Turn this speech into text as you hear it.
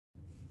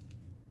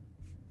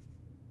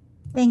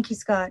Thank you,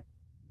 Scott.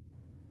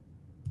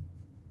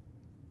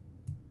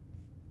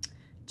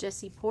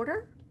 Jesse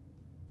Porter,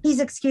 He's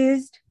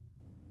excused.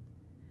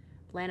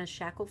 Lana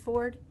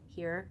Shackelford,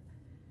 here.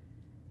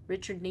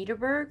 Richard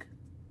Niederberg,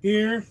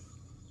 Here.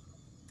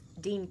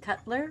 Dean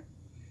Cutler,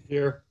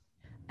 Here.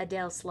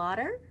 Adele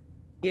Slaughter.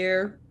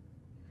 Here.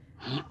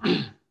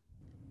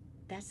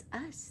 That's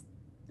us.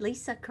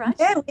 Lisa Crutch.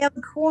 Yeah, we have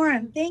a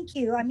quorum. Thank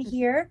you. I'm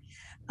here.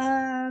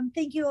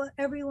 Thank you,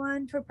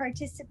 everyone, for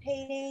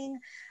participating.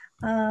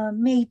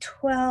 May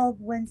 12th,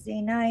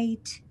 Wednesday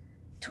night,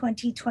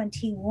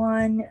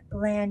 2021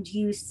 Land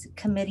Use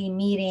Committee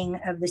meeting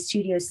of the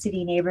Studio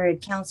City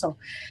Neighborhood Council.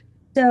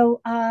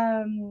 So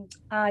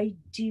I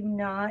do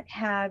not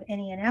have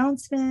any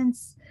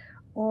announcements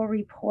or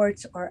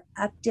reports or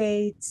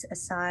updates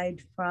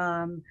aside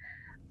from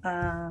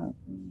that.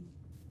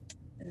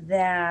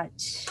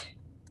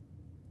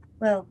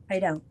 Well, I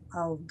don't.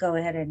 I'll go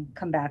ahead and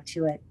come back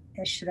to it.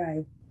 Should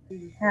I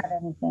have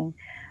anything?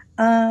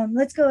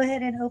 Let's go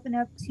ahead and open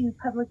up to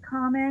public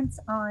comments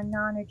on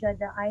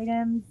non-agenda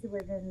items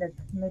within the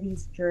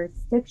committee's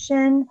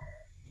jurisdiction.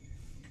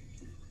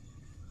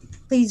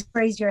 Please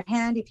raise your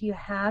hand if you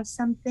have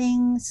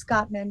something.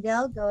 Scott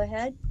Mandel, go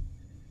ahead.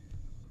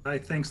 Hi,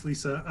 thanks,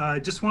 Lisa. I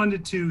just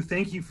wanted to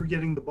thank you for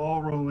getting the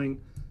ball rolling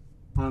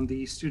on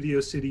the Studio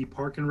City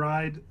Park and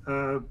Ride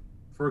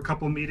for a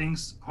couple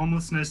meetings.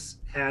 Homelessness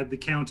had the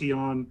county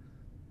on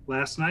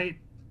last night,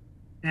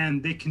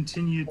 and they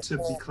continued to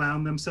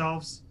beclown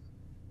themselves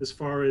as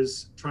far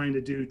as trying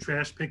to do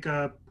trash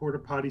pickup, porta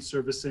potty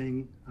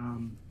servicing,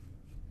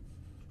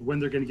 when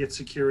they're going to get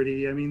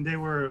security. I mean, they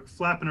were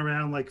flapping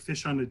around like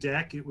fish on a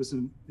deck. It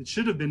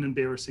should have been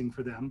embarrassing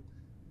for them.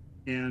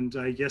 And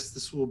I guess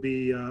this will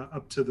be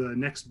up to the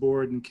next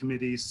board and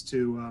committees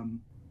to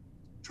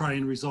try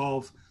and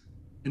resolve.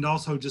 And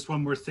also, just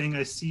one more thing,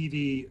 I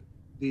see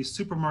the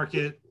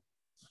supermarket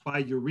by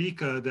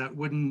Eureka that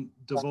wouldn't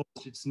divulge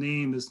its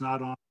name is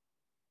not on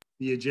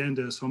the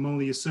agenda. So I'm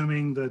only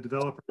assuming the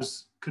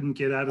developers couldn't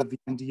get out of the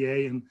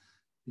NDA, and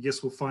I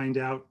guess we'll find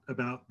out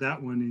about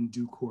that one in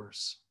due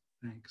course.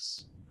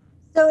 Thanks.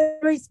 So in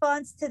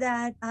response to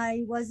that,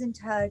 I was in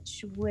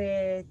touch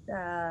with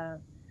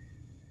the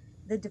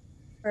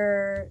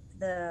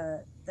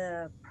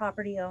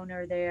property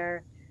owner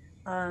there,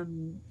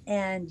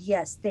 and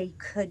yes, they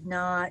could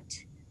not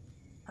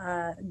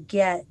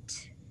get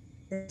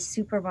the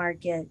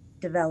supermarket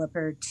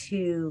developer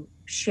to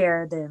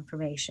share the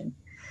information.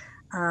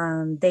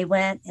 They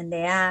went and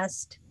they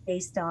asked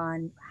based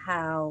on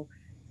how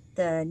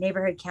the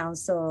neighborhood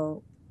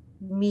council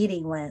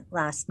meeting went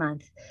last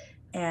month,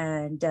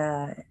 and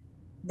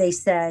they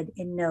said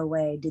in no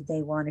way did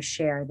they want to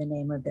share the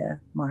name of the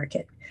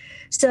market.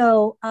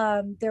 So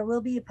there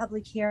will be a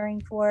public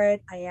hearing for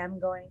it. I am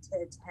going to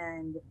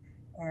attend,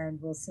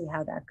 and we'll see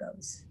how that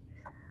goes.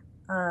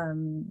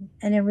 And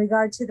in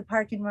regard to the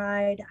park and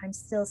ride, I'm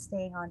still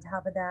staying on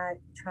top of that,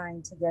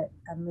 trying to get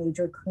a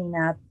major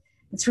cleanup.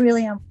 It's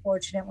really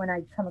unfortunate when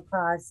I come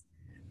across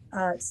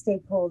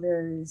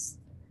stakeholders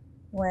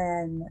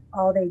when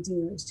all they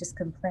do is just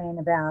complain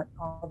about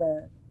all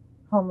the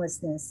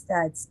homelessness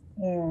that's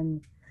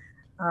in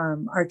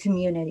our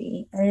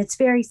community. And it's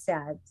very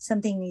sad.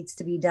 Something needs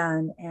to be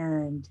done,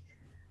 and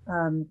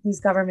these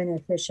government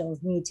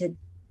officials need to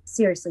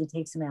seriously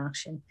take some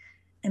action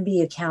and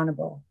be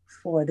accountable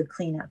for the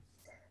cleanup.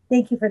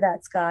 Thank you for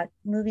that, Scott.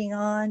 Moving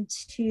on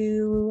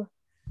to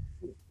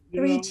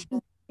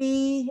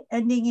 323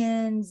 ending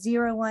in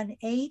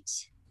 018.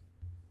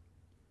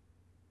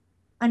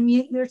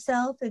 Unmute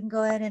yourself and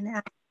go ahead and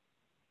ask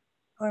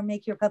or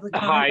make your public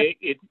comment. Hi,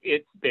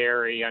 it's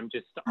Barry. I'm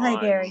just Hi,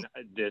 on Barry.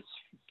 This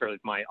for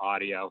my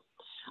audio.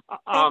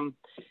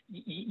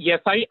 Yes,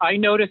 I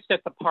noticed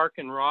at the Park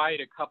and Ride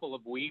a couple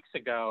of weeks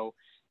ago,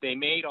 they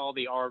made all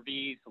the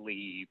RVs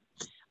leave,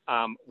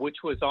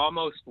 which was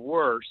almost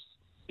worse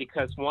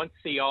because once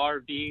the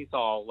RVs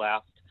all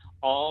left,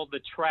 all the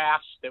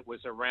trash that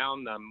was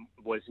around them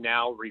was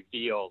now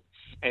revealed.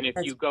 And if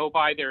you go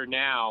by there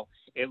now,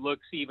 it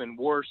looks even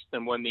worse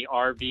than when the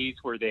RVs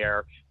were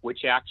there,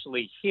 which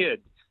actually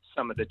hid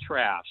some of the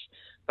trash.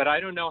 But I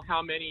don't know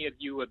how many of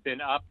you have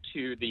been up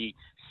to the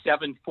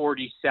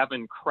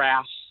 747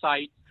 crash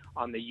site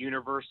on the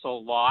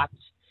Universal lot.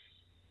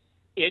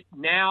 It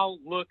now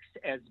looks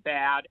as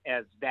bad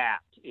as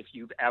that, if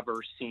you've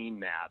ever seen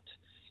that.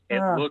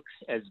 It looks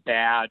as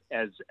bad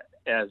as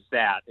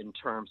that in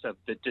terms of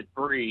the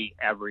debris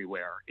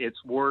everywhere.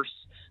 It's worse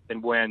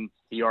than when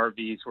the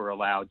RVs were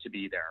allowed to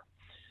be there.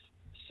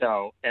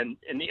 So, and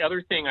the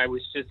other thing I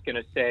was just going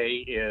to say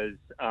is,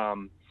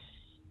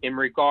 in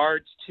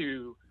regards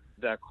to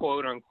the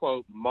quote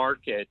unquote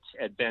market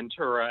at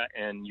Ventura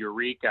and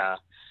Eureka,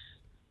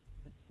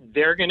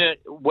 they're going to,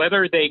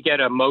 whether they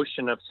get a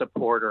motion of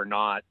support or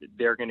not,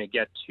 they're going to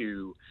get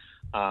to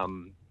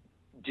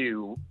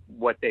do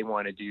what they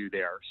want to do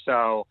there.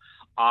 So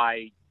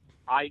I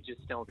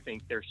just don't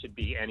think there should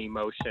be any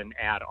motion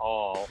at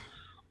all,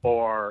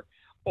 or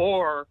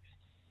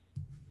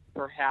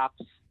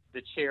perhaps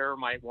the chair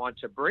might want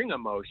to bring a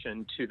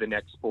motion to the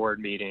next board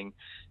meeting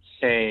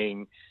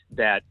saying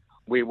that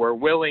we were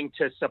willing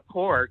to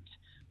support,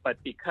 but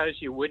because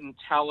you wouldn't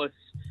tell us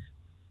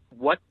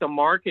what the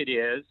market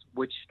is,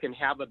 which can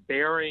have a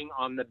bearing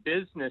on the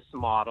business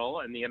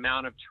model and the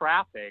amount of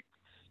traffic,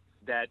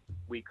 that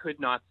we could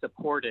not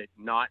support it,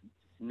 not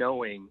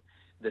knowing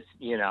this,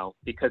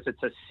 because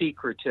it's a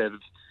secretive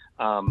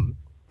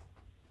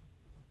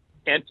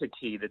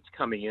entity that's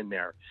coming in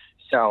there.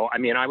 So, I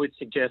mean, I would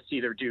suggest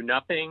either do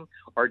nothing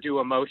or do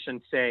a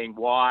motion saying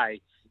why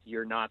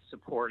you're not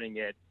supporting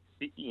it,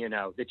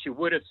 that you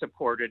would have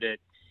supported it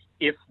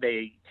if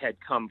they had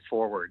come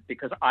forward,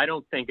 because I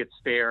don't think it's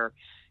fair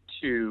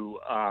to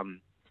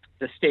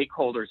the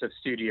stakeholders of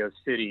Studio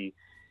City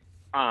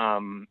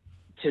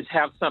to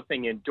have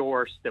something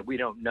endorsed that we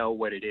don't know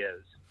what it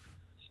is.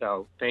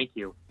 So thank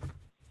you.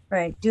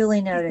 Right,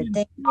 duly noted.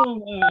 Thank you.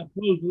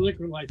 Oppose the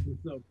liquor license,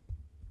 though.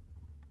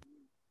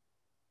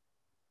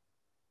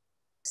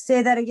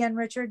 Say that again,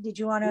 Richard. Did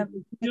you want to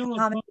make a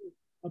comment?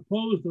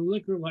 Oppose the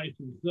liquor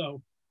license,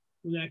 though.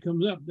 When that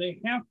comes up,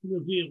 they have to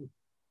reveal,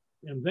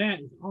 and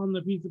that is on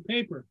the piece of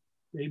paper.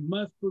 They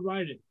must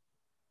provide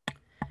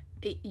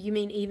it. You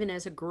mean even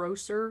as a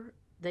grocer,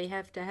 they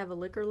have to have a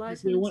liquor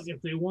license?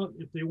 If they want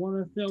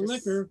to sell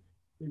liquor,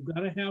 they've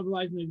got to have a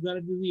license. They've got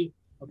to do the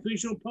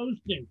official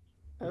posting.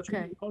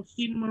 Okay. I'll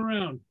see them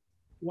around.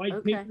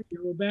 White paper,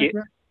 yellow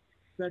background.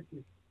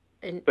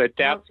 But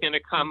that's going to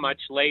come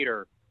much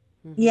later.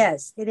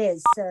 Yes, it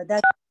is. So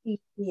that's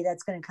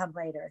going to come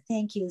later.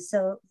 Thank you.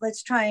 So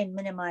let's try and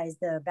minimize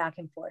the back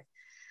and forth.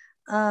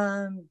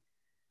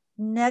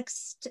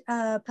 Next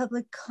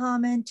public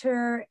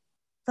commenter,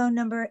 phone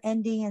number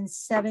ending in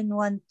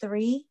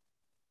 713.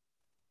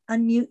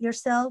 Unmute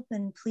yourself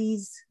and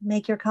please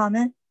make your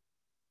comment.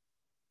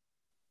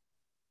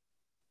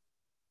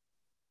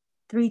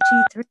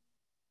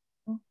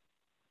 323.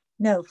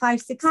 No,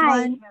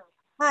 561.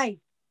 Hi.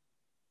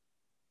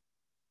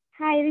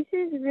 Hi, this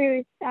is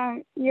Ruth,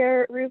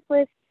 your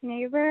roofless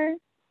neighbor.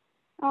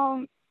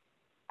 I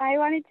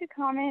wanted to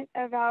comment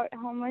about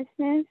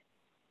homelessness.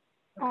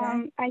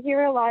 Okay. I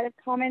hear a lot of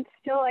comments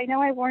still. I know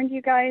I warned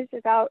you guys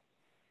about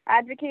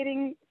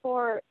advocating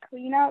for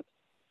cleanup,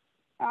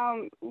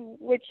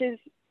 which is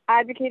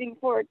advocating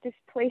for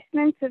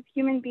displacements of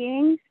human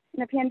beings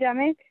in a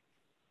pandemic.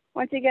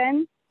 Once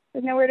again,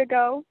 there's nowhere to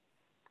go.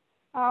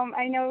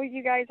 I know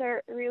you guys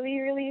are really,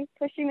 really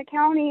pushing the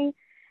county,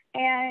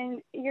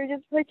 and you're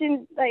just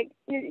pushing, I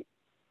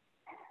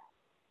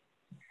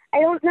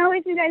don't know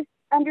if you guys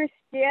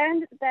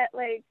understand that,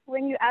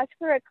 when you ask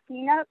for a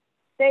cleanup,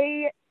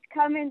 they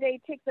come and they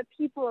take the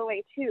people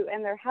away too,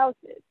 and their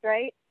houses,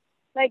 right?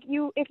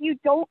 If you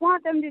don't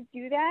want them to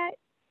do that,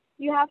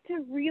 you have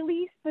to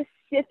really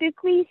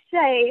specifically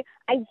say,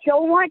 I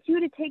don't want you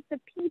to take the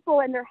people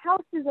and their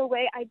houses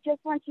away. I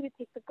just want you to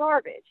take the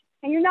garbage.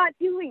 And you're not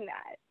doing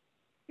that.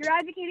 You're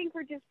advocating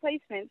for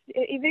displacements,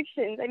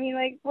 evictions. I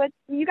mean, what?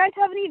 You guys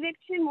have an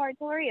eviction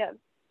moratorium.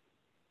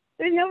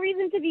 There's no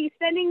reason to be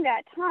spending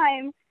that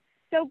time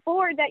so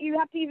bored that you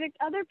have to evict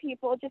other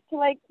people just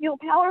to feel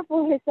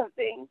powerful or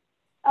something.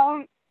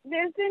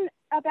 There's been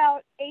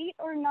about 8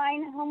 or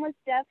 9 homeless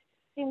deaths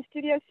in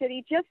Studio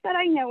City, just that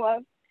I know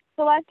of.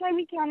 The last time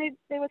we counted,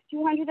 there was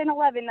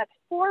 211. That's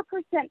 4%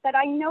 that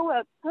I know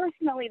of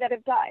personally that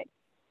have died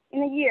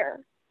in a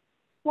year.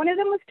 One of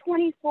them was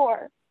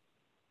 24.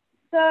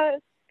 The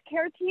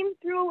care team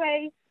threw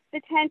away the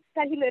tent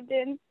that he lived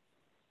in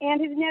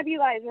and his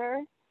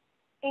nebulizer.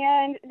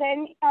 And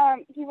then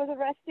he was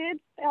arrested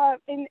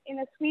in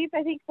a sweep,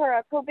 I think, for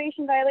a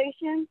probation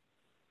violation.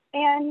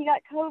 And he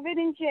got COVID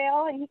in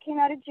jail, and he came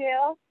out of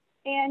jail,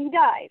 and he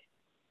died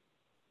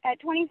at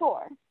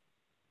 24.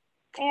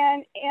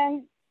 And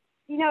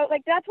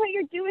that's what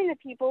you're doing to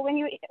people when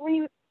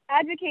you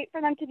advocate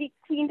for them to be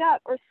cleaned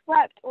up or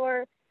swept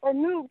or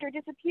moved or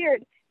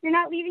disappeared. You're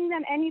not leaving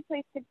them any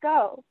place to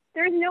go.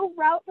 There's no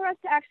route for us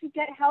to actually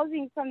get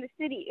housing from the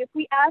city. If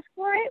we ask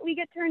for it, we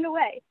get turned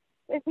away.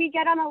 If we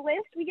get on a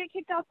list, we get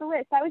kicked off the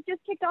list. I was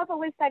just kicked off a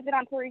list I've been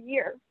on for a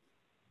year.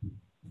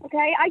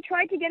 Okay, I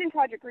tried to get in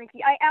Project Green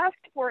Key. I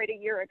asked for it a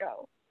year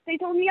ago. They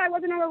told me I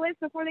wasn't on the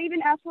list before they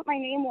even asked what my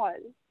name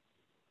was.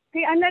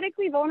 Okay, I'm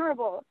medically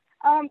vulnerable.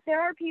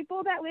 There are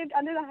people that lived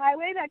under the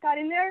highway that got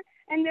in there,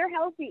 and they're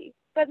healthy.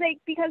 But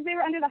because they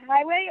were under the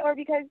highway or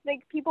because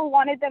people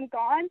wanted them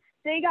gone,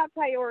 they got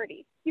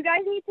priority. You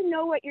guys need to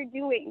know what you're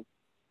doing.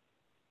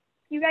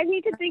 You guys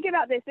need to think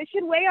about this. This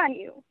should weigh on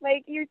you.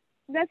 You're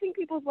messing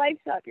people's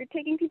lives up. You're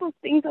taking people's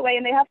things away,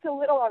 and they have so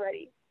little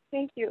already.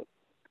 Thank you.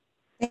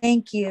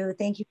 Thank you.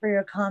 Thank you for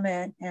your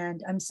comment.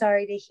 And I'm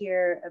sorry to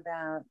hear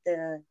about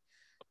the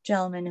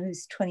gentleman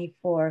who's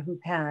 24 who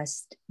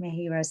passed. May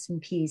he rest in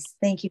peace.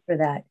 Thank you for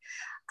that.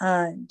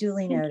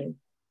 Duly noted.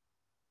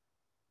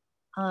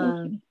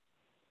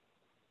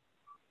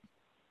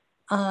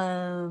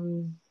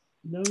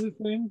 Another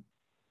thing,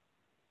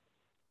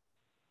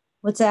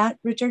 What's that,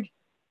 Richard?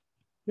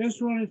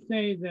 just want to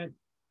say that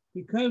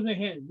because they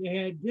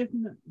had just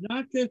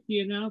not just the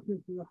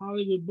announcement for the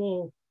Hollywood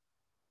Bowl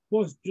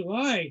 4th of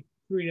July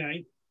 3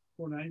 nights,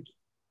 4 nights,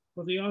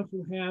 but they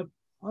also have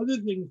other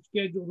things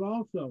scheduled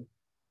also.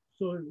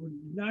 So it was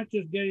not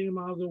just getting them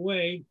out of the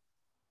way,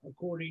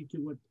 according to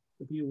what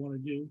the people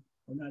want to do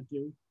or not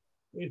do.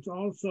 It's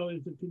a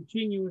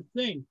continuous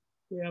thing.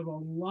 They have a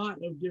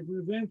lot of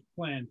different events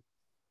planned,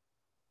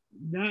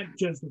 not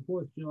just the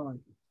 4th of July.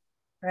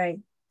 Right.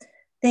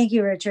 Thank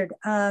you, Richard.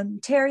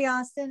 Terry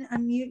Austin,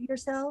 unmute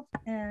yourself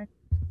and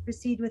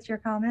proceed with your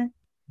comment.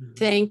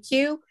 Thank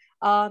you.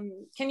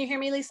 Can you hear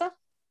me, Lisa?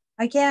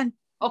 I can.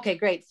 Okay,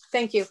 great.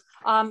 Thank you.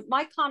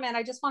 My comment,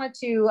 I just wanted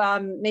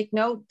to make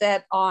note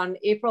that on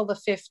April the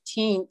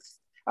 15th,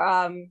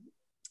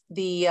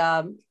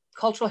 the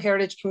Cultural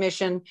Heritage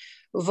Commission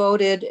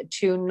voted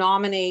to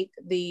nominate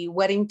the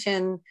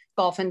Weddington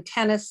Golf and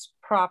Tennis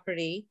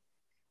property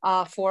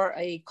for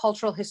a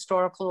cultural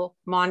historical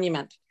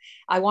monument.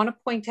 I want to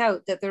point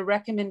out that the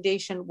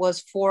recommendation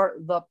was for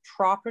the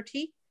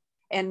property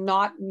and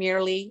not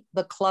merely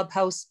the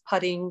clubhouse,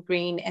 putting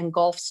green, and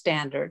golf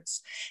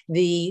standards.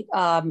 The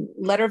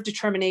letter of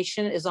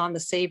determination is on the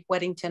Save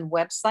Weddington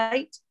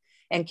website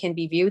and can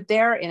be viewed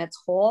there in its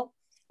whole.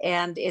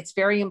 And it's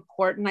very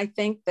important, I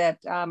think, that,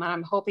 and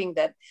I'm hoping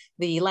that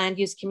the Land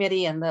Use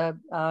Committee and the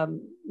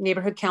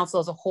Neighborhood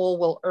Council as a whole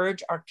will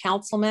urge our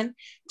councilmen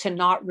to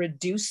not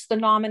reduce the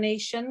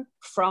nomination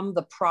from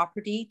the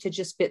property to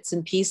just bits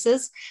and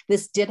pieces.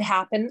 This did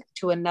happen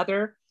to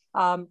another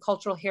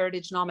cultural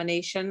heritage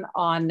nomination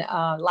on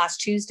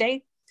last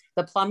Tuesday.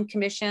 The Plum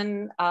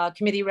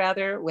Committee,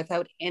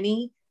 without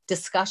any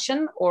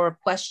discussion or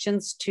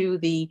questions to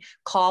the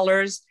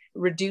callers,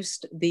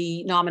 reduced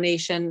the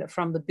nomination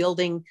from the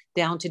building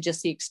down to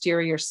just the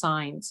exterior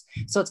signs.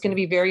 So it's going to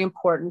be very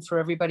important for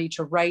everybody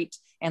to write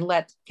and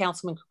let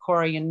Councilman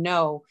Krikorian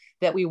know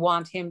that we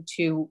want him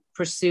to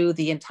pursue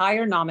the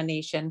entire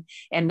nomination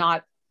and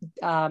not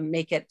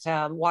make it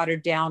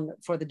watered down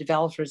for the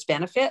developer's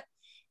benefit.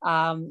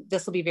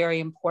 This will be very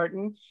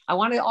important. I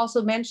want to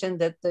also mention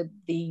that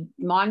the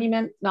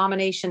monument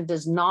nomination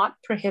does not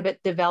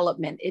prohibit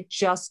development. It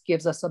just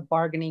gives us a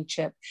bargaining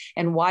chip.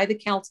 And why the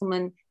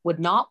councilman would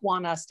not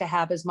want us to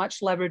have as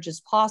much leverage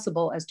as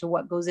possible as to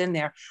what goes in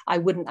there, I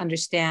wouldn't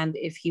understand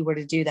if he were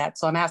to do that.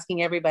 So I'm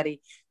asking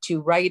everybody to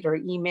write or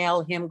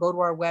email him, go to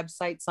our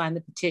website, sign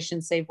the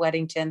petition, Save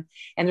Weddington.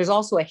 And there's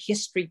also a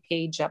history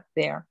page up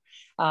there.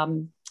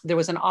 There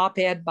was an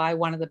op-ed by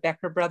one of the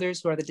Becker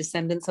brothers, who are the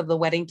descendants of the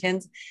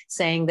Weddingtons,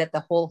 saying that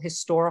the whole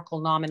historical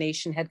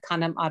nomination had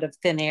come out of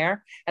thin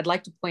air. I'd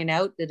like to point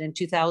out that in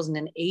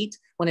 2008,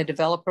 when a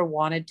developer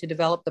wanted to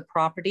develop the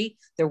property,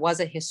 there was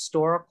a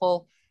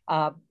historical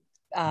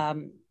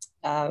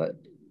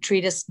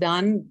treatise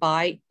done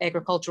by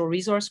Agricultural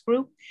Resource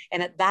Group.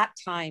 And at that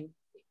time,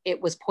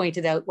 it was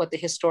pointed out what the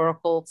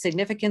historical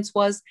significance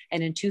was.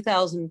 And in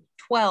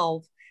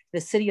 2012, the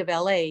city of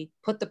LA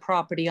put the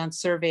property on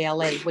Survey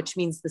LA, which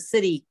means the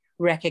city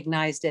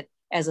recognized it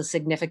as a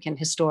significant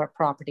historic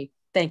property.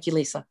 Thank you,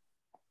 Lisa.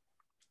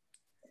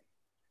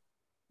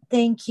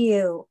 Thank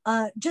you.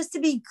 Just to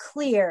be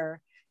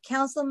clear,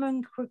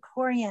 Councilman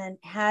Krikorian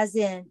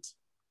hasn't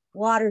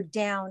watered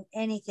down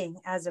anything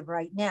as of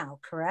right now,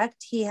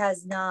 correct? He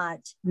has not.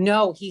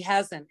 No, he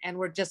hasn't. And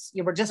we're just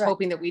Right.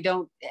 hoping that we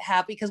don't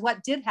have, because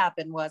what did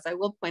happen was, I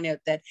will point out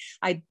that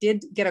I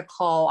did get a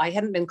call. I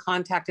hadn't been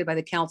contacted by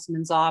the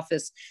councilman's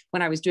office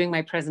when I was doing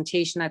my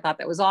presentation. I thought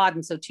that was odd.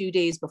 And so 2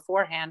 days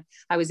beforehand,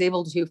 I was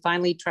able to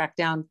finally track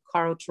down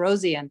Carl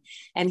Tarosian.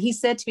 And he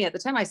said to me at the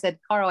time, I said,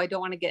 Carl, I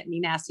don't want to get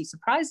any nasty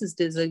surprises.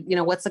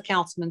 What's the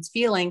councilman's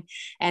feeling?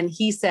 And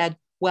he said,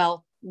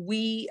 well,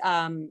 we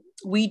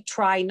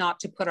try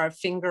not to put our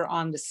finger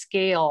on the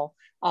scale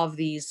of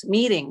these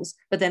meetings.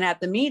 But then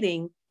at the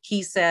meeting,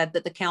 he said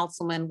that the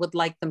councilman would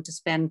like them to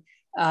spend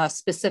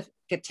specific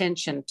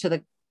attention to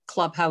the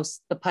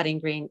clubhouse, the putting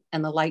green,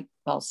 and the light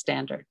ball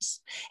standards.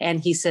 And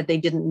he said they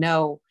didn't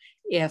know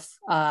if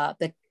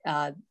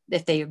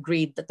they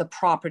agreed that the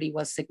property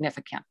was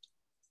significant.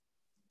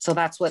 So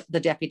that's what the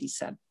deputy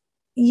said.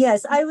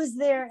 Yes, I was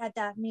there at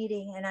that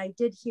meeting and I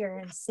did hear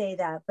him say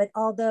that, but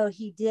although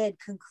he did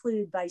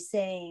conclude by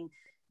saying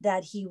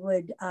that he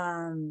would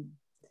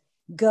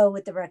go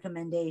with the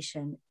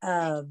recommendation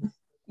of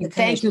the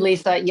Thank you,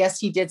 Lisa. Yes,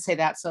 he did say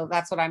that. So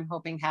that's what I'm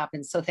hoping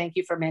happens. So thank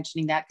you for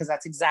mentioning that, because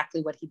that's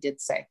exactly what he did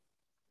say.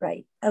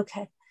 Right.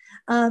 Okay.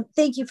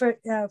 Thank you for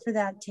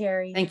that,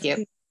 Terry. Thank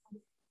you.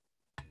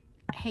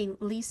 Hey,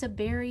 Lisa,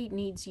 Barry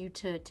needs you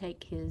to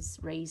take his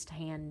raised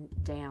hand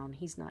down.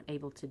 He's not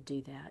able to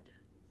do that.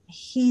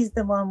 He's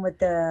the one with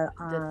the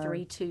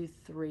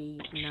 323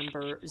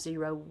 number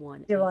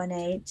 018.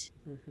 018.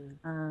 Mm-hmm.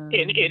 And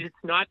it's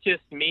not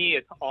just me,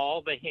 it's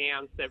all the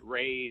hands that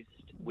raised.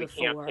 We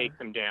can't take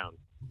them down.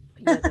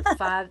 Yeah,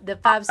 the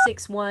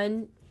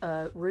 561,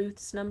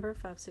 Ruth's number,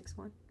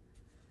 561.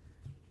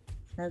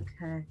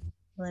 Okay.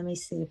 Let me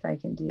see if I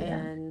can do that.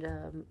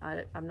 And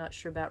I'm not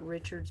sure about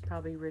Richard's,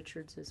 probably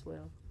Richard's as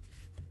well.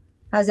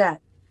 How's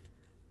that?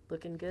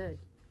 Looking good.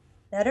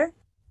 Better?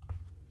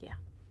 Yeah.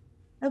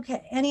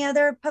 Okay. Any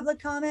other public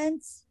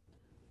comments?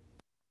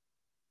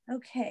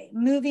 Okay.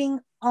 Moving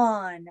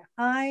on.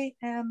 I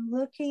am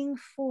looking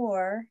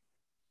for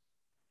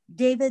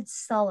David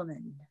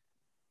Solomon.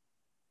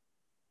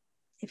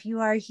 If you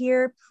are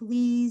here,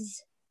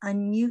 please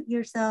unmute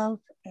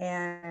yourself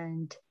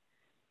and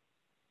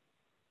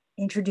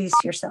introduce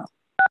yourself.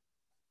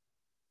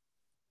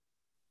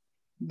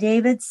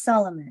 David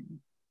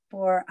Solomon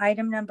for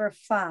item number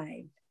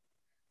 5,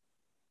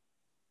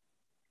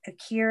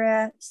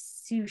 Akira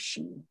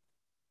Sushi.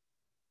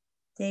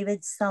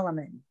 David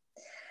Solomon.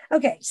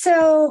 Okay,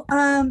 so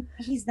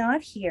he's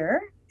not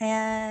here,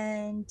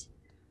 and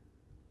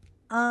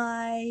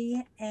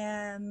I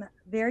am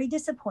very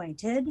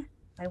disappointed.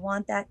 I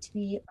want that to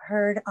be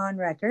heard on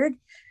record.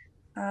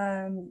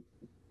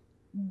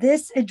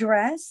 This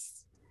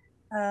address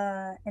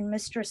and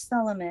Mr.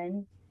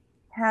 Solomon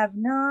have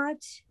not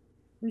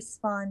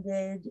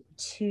responded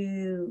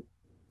to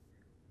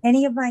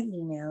any of my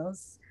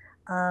emails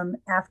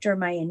after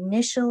my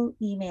initial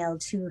email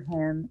to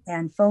him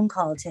and phone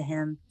call to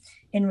him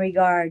in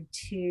regard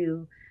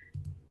to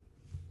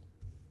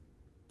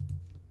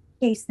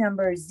case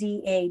number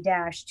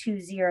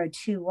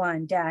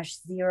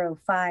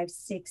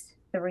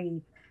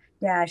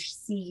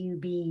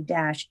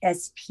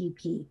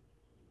ZA-20-0563-CUB-SPP,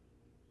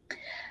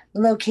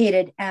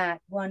 located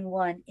at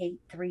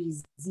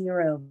 11830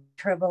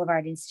 Ventura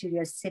Boulevard in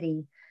Studio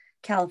City,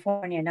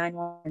 California,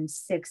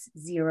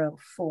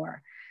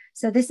 91604.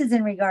 So this is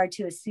in regard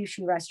to a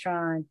sushi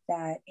restaurant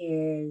that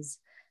is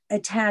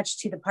attached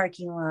to the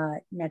parking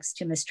lot next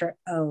to Mr.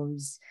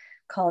 O's,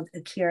 called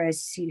Akira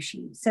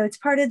Sushi. So it's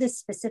part of this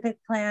specific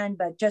plan,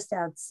 but just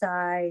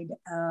outside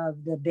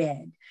of the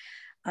bid.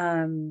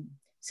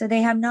 So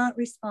they have not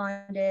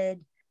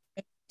responded.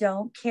 They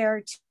don't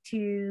care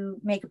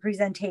to make a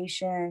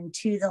presentation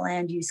to the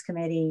land use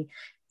committee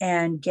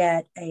and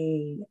get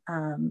a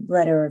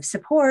letter of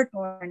support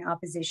or an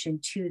opposition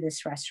to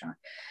this restaurant.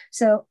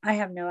 So I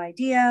have no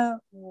idea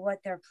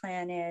what their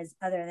plan is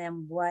other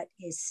than what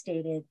is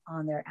stated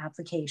on their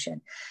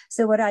application.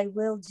 So what I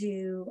will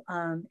do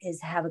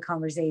is have a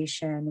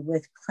conversation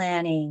with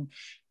planning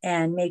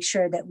and make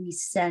sure that we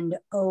send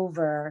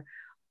over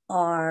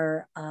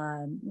our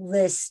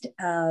list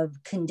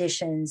of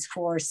conditions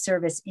for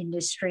service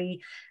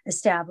industry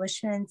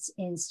establishments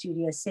in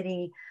Studio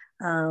City,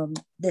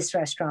 this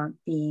restaurant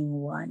being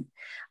one.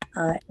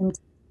 And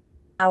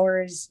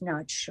hours,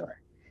 not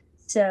sure.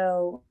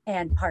 So,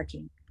 and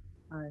parking,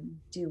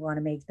 do want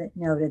to make the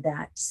note of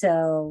that.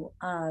 So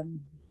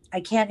I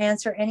can't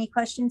answer any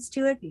questions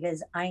to it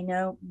because I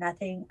know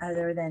nothing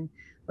other than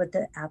what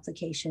the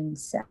application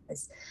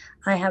says.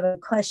 I have a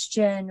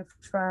question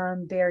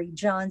from Barry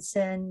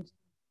Johnson.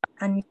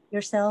 Unmute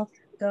yourself,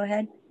 go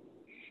ahead.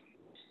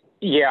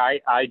 Yeah,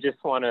 I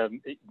just want to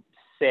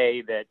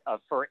say that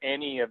for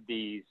any of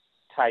these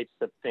types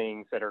of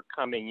things that are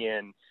coming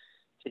in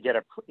to get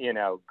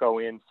go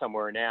in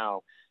somewhere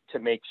now, to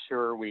make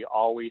sure we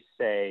always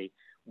say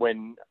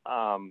when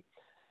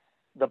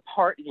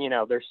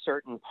there's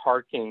certain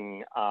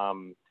parking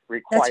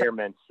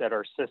requirements that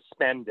are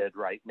suspended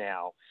right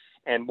now.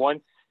 And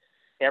once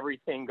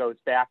everything goes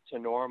back to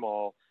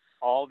normal,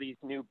 all these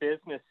new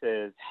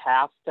businesses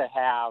have to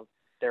have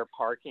their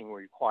parking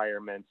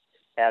requirements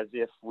as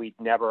if we'd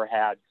never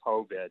had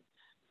COVID.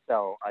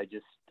 So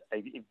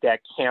that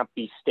can't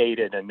be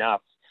stated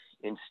enough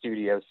in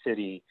Studio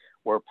City,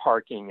 where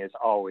parking is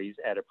always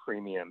at a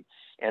premium.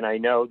 And I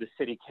know the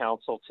city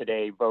council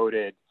today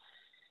voted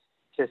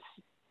to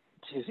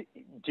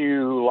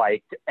do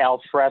like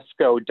al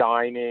fresco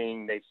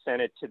dining. They've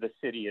sent it to the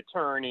city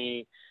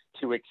attorney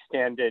to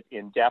extend it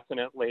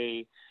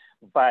indefinitely.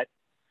 But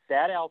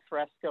that al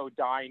fresco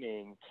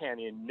dining can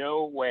in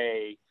no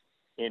way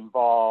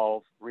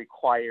involve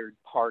required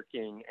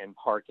parking and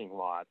parking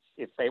lots.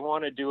 If they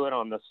want to do it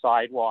on the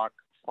sidewalk,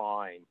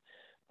 fine.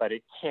 But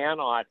it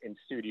cannot in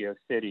Studio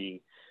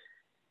City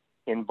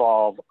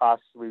involve us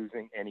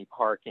losing any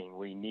parking.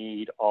 We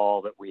need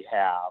all that we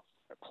have.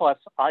 Plus,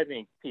 I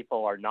think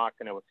people are not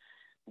going to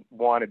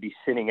want to be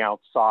sitting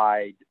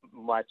outside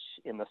much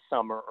in the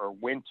summer or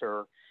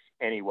winter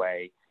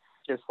anyway,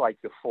 just like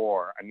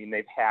before. I mean,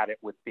 they've had it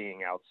with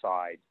being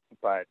outside.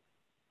 But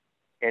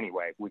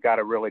anyway, we got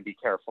to really be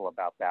careful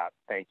about that.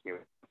 Thank you.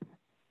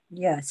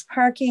 Yes,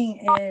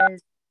 parking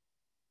is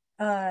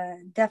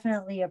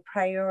definitely a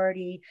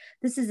priority.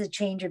 This is a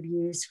change of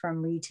use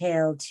from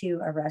retail to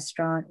a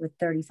restaurant with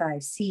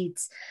 35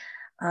 seats.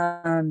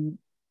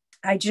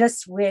 I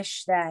just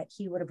wish that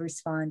he would have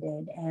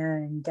responded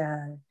and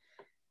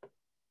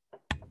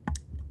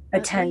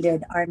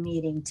attended our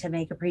meeting to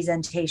make a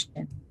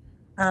presentation.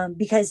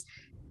 Because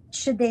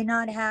should they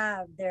not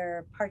have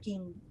their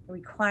parking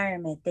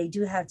requirement, they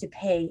do have to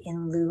pay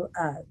in lieu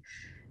of.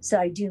 So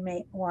I do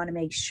want to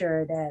make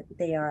sure that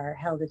they are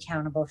held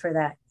accountable for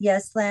that.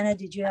 Yes, Lana,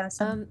 did you have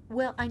some?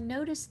 Well, I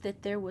noticed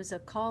that there was a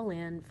call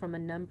in from a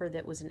number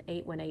that was an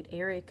 818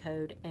 area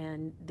code,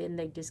 and then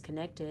they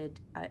disconnected.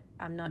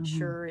 I'm not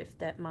sure if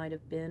that might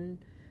have been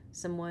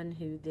someone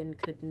who then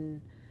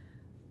couldn't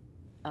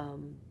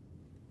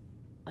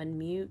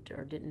unmute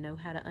or didn't know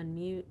how to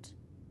unmute.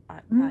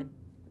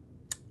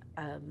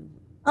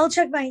 I'll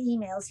check my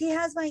emails. He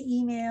has my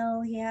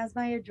email. He has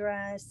my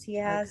address. He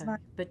has Okay, my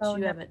but phone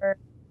you haven't number.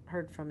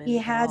 heard from He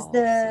him at has all,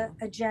 the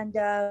so.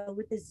 agenda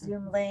with the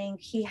Zoom Mhm. link.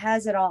 He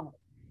has it all.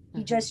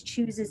 He Mhm. just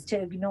chooses to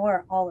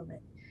ignore all of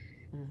it.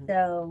 Mhm.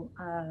 So,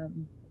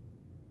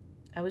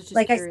 I was just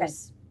like I said,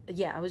 curious.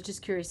 Yeah, I was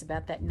just curious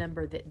about that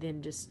number that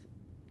then just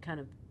kind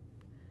of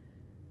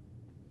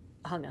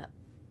hung up.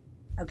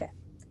 okay.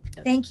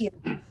 Okay. Thank you,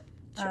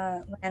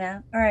 Sure.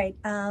 Lana. All right.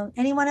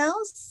 Anyone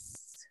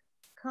else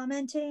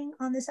commenting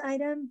on this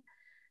item?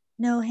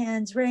 No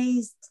hands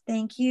raised.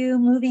 Thank you.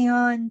 Moving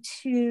on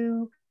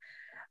to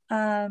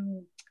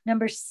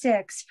number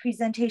 6,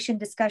 presentation,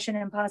 discussion,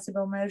 and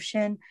possible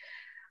motion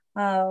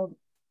uh,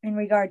 in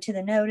regard to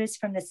the notice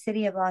from the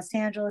City of Los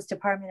Angeles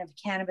Department of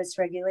Cannabis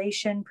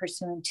Regulation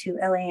pursuant to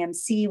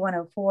LAMC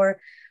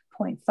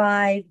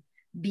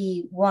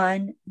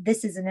 104.5B1.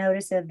 This is a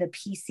notice of the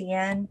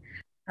PCN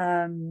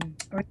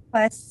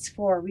requests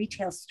for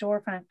retail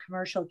storefront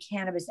commercial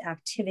cannabis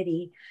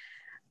activity.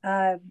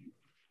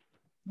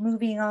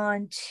 Moving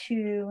on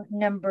to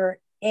number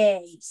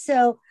A.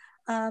 So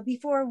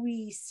before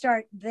we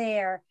start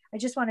there, I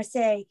just want to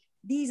say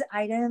these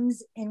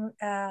items,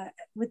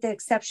 with the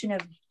exception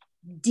of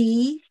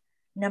D,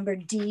 number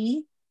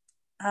D,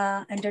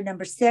 under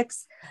number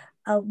 6,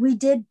 we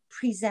did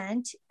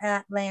present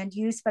at land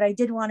use, but I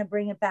did want to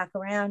bring it back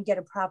around, get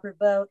a proper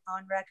vote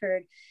on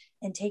record,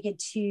 and take it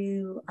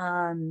to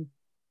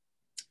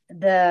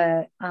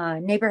the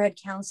neighborhood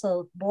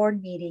council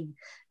board meeting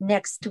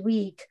next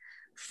week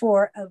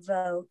for a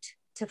vote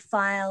to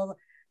file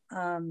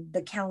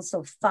the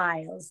council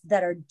files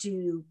that are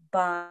due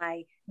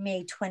by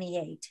May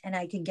 28th, and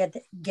I can get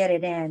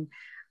it in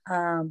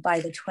by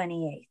the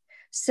 28th.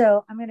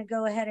 So I'm going to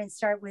go ahead and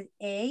start with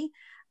A.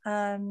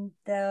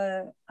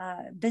 The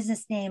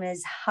business name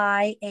is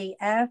High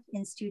AF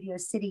in Studio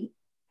City.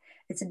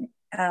 It's a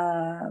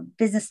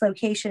business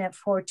location at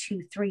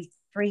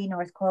 4233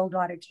 North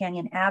Coldwater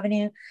Canyon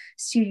Avenue,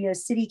 Studio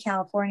City,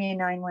 California,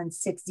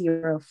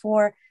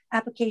 91604.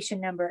 Application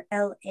number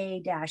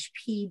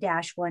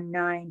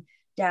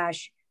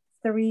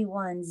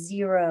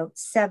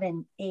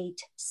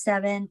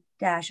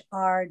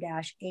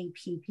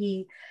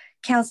LA-P-19787-R-APP.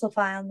 Council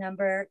file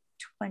number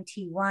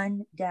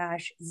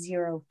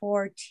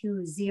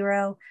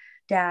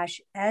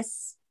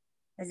 21-0420-S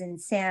as in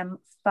Sam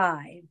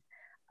 5.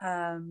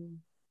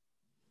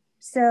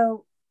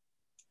 So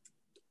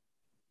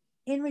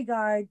in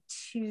regard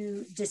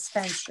to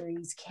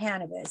dispensaries,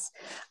 cannabis,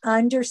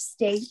 under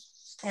state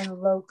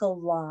and local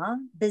law,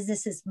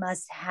 businesses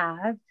must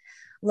have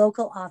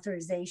local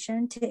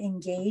authorization to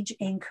engage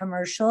in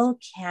commercial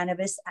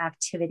cannabis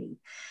activity.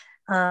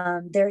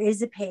 There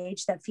is a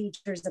page that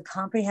features a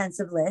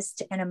comprehensive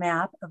list and a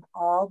map of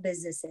all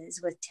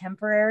businesses with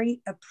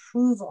temporary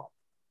approval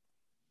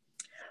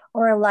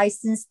or a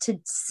license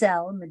to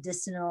sell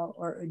medicinal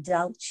or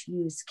adult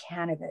use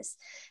cannabis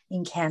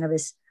in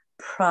cannabis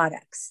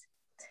products.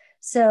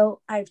 So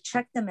I've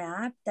checked the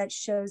map that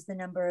shows the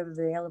number of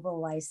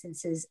available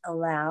licenses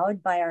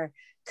allowed by our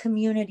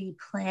community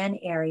plan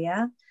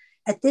area.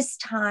 At this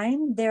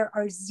time, there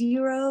are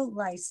 0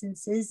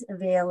 licenses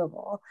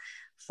available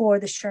for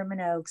the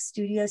Sherman Oaks,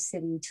 Studio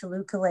City,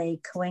 Toluca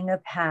Lake,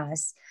 Cahuenga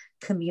Pass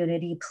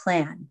community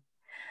plan.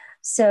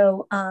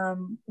 So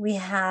we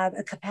have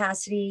a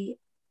capacity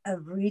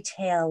of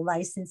retail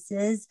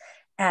licenses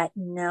at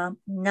number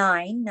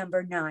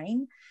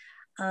 9.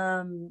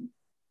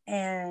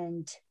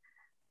 And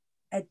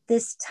at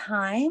this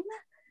time,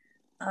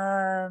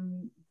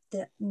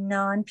 the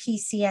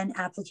non-PCN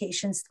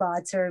application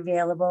slots are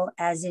available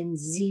as in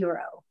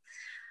 0.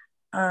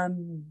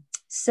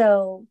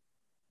 So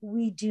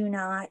we do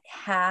not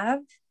have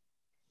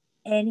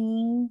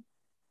any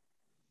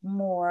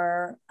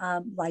more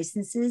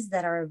licenses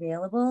that are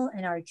available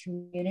in our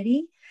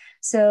community.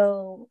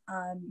 So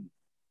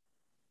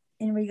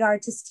in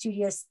regard to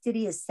Studio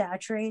City is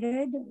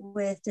saturated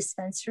with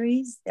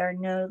dispensaries. There are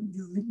no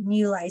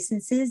new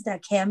licenses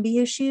that can be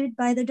issued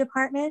by the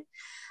department.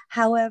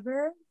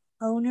 However,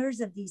 owners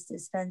of these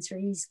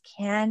dispensaries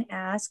can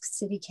ask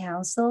City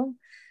Council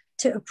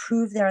to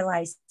approve their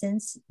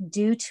license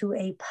due to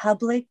a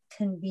public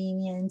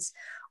convenience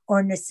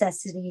or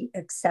necessity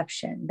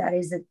exception. That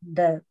is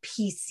the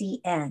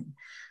PCN,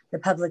 the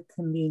public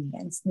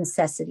convenience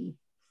necessity.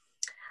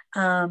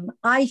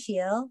 I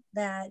feel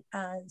that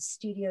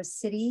Studio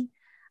City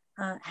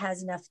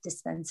has enough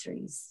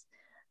dispensaries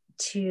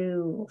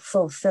to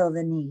fulfill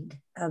the need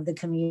of the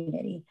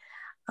community.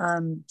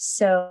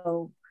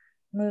 So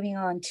moving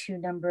on to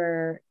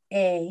number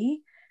A,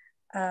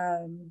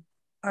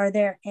 are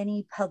there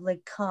any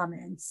public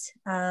comments?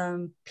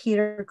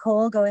 Peter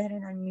Cole, go ahead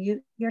and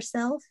unmute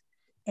yourself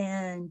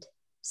and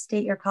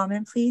state your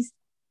comment, please.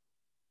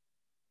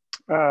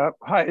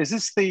 Hi, is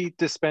this the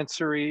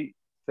dispensary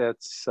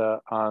that's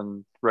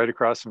on right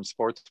across from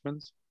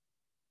Sportsman's?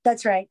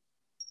 That's right.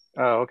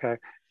 Oh, okay.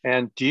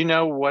 And do you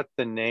know what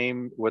the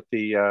name,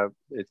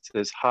 it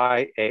says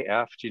High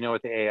AF. Do you know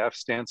what the AF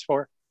stands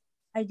for?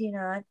 I do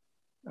not.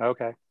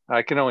 Okay.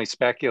 I can only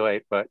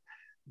speculate, but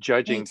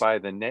judging by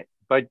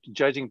by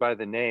judging by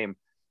the name,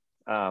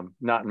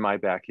 not in my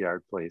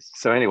backyard, please.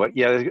 So anyway,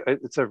 yeah,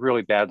 it's a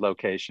really bad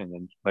location.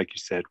 And like you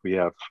said, we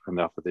have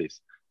enough of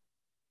these.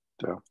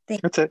 So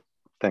that's it.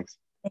 Thanks.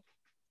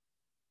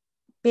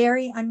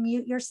 Barry,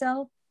 unmute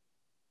yourself.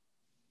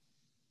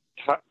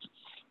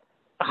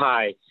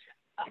 Hi.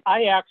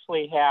 I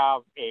actually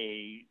have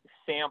a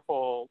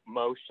sample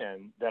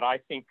motion that I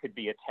think could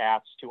be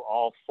attached to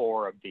all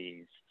 4 of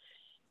these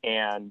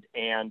and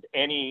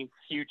any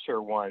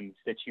future ones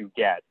that you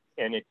get.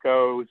 And it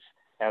goes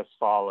as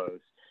follows.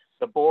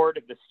 The board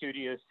of the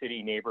Studio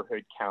City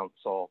Neighborhood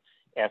Council,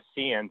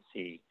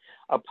 SCNC,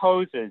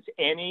 opposes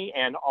any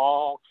and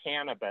all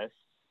cannabis,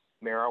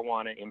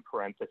 marijuana in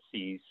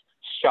parentheses,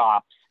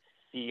 shops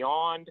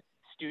beyond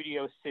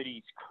Studio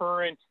City's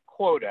current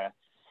quota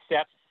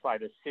set by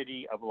the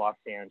city of Los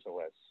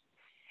Angeles,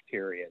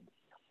 period.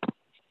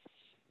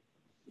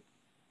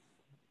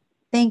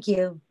 Thank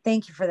you.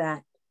 Thank you for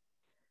that.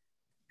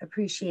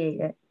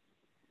 Appreciate it.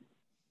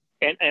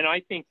 And I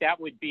think that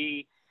would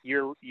be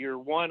your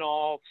one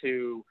all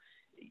to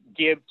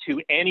give to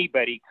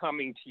anybody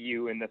coming to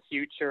you in the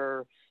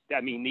future.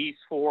 I mean, these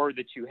 4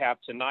 that you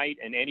have tonight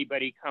and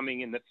anybody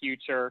coming in the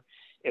future,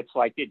 it's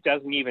like it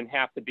doesn't even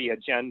have to be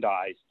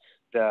agendized.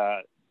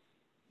 The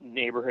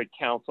neighborhood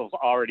council's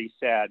already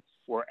said,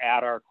 we're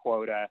at our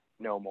quota,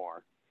 no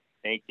more.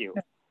 Thank you.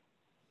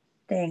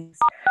 Thanks.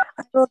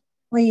 I will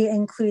definitely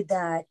include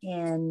that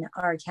in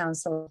our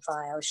council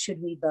file should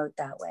we vote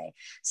that way.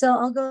 So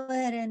I'll go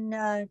ahead and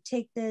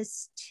take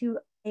this to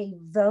a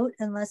vote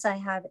unless I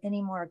have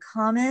any more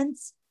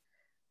comments.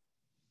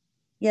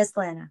 Yes,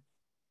 Lana.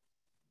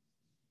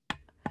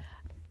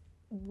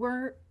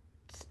 Weren't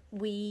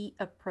we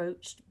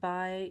approached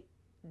by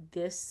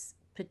this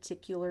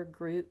particular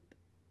group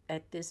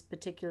at this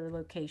particular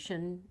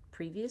location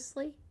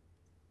previously?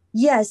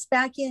 Yes,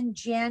 back in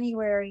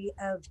January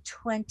of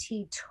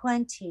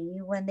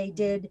 2020, when they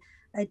did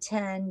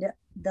attend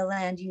the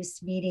land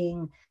use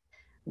meeting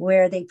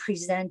where they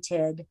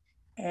presented,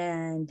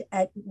 and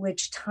at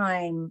which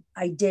time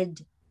I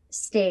did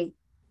state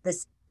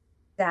this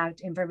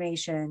exact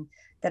information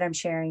that I'm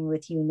sharing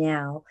with you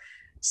now.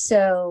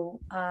 So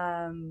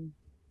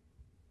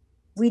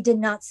we did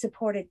not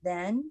support it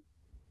then.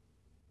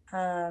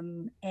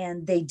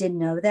 And they did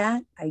know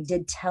that. I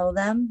did tell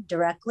them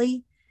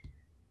directly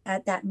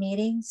at that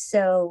meeting.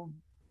 So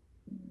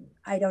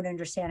I don't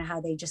understand how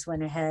they just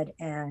went ahead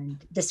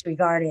and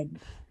disregarded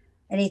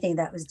anything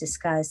that was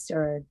discussed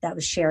or that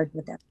was shared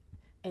with them.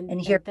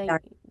 And here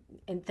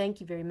thank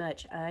you very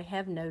much. I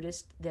have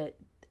noticed that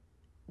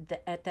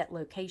at that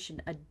location,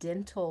 a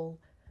dental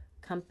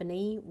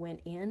company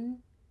went in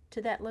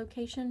to that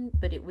location,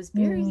 but it was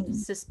very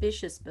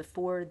suspicious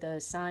before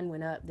the sign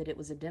went up that it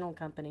was a dental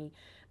company,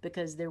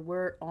 because there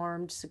were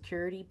armed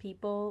security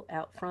people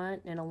out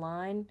front in a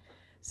line.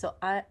 So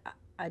I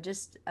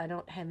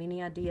don't have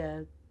any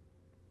idea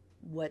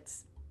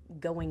what's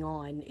going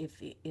on,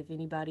 if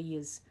anybody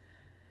is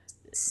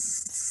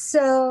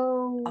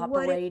so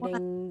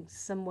operating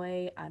some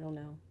way. I don't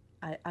know.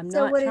 I'm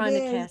not trying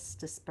to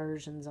cast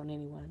aspersions on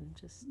anyone.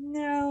 Just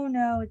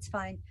no, it's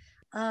fine.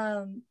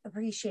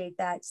 Appreciate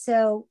that.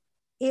 So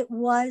it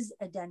was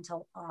a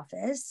dental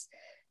office.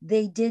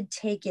 They did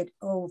take it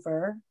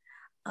over,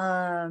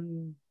 at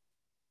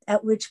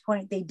which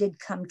point they did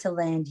come to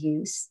land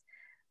use.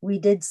 We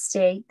did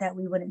state that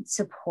we wouldn't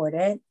support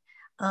it,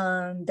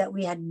 that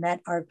we had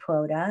met our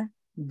quota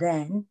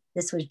then.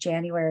 This was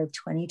January of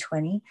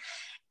 2020.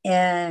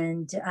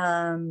 And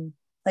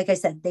like I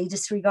said, they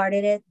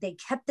disregarded it. They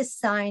kept the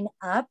sign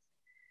up,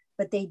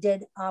 but they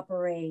did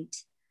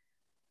operate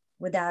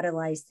without a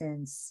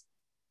license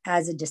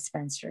as a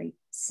dispensary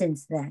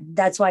since then.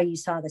 That's why you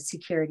saw the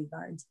security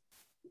guards.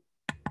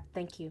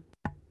 Thank you.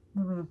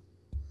 Mm-hmm.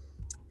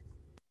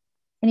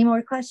 Any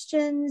more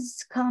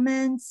questions,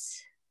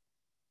 comments?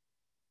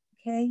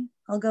 Okay,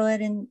 I'll go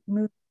ahead and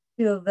move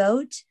to a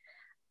vote.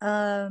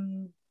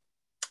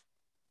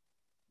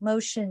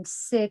 Motion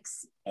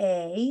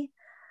 6A.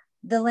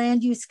 The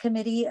Land Use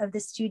Committee of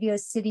the Studio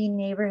City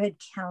Neighborhood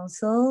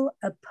Council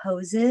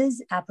opposes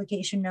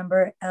application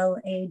number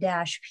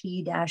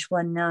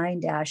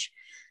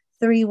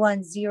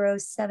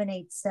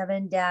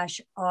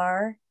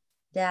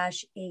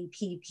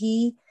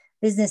LA-P-1913787-R-APP,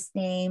 business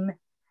name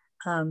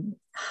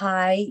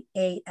High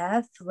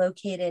AF,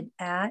 located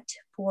at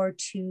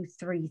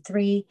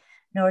 4233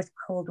 North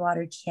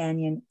Coldwater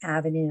Canyon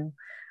Avenue,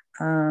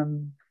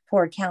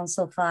 for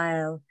council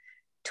file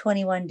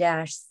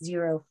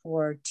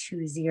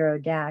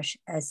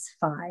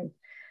 21-0420-S5.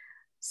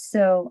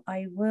 So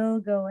I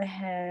will go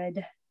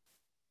ahead.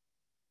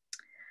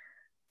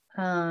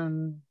 Give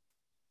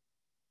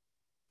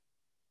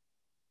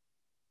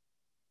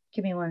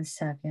me 1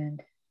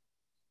 second.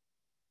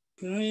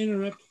 Can I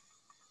interrupt?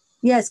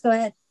 Yes, go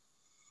ahead.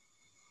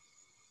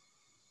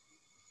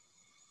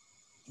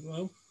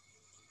 Hello?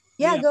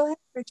 Yeah, go ahead,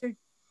 Richard.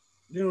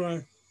 There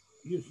are,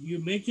 you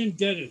mentioned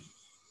dentists.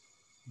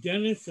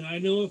 Dentists, and I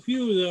know a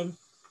few of them,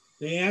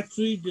 they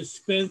actually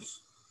dispense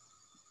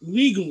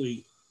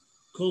legally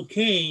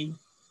cocaine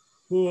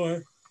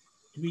for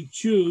to be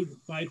chewed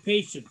by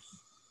patients.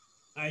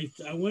 I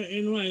went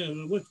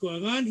in, what's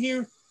going on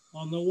here?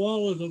 On the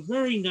wall is a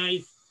very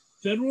nice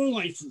federal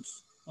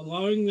license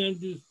allowing them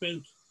to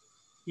dispense,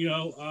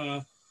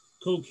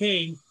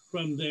 cocaine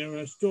from their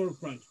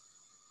storefront.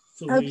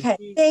 So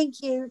okay,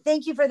 thank you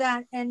for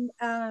that. And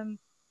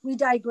we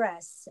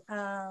digress.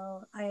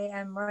 I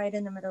am right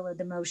in the middle of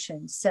the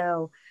motion.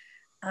 So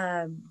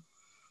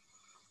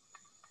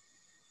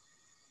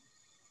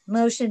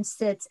motion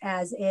sits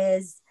as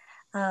is.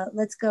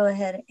 Let's go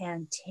ahead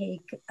and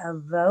take a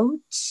vote.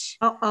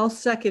 I'll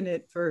second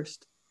it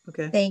first.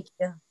 Okay. Thank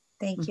you.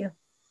 Thank you.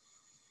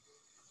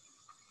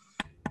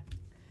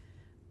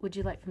 Would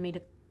you like for me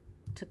to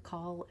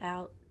call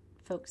out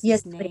folks'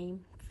 Yes,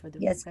 name for the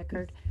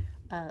record?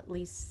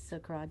 Lisa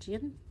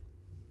Karajian.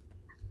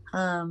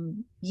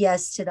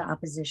 Yes to the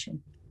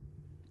opposition.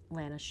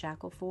 Lana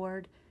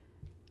Shackelford.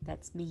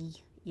 That's me.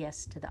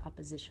 Yes to the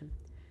opposition.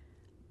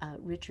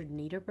 Richard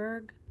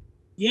Niederberg.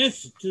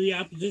 Yes to the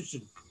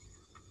opposition.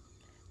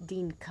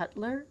 Dean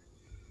Cutler.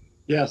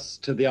 Yes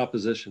to the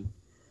opposition.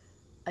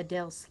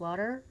 Adele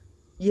Slaughter.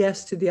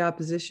 Yes to the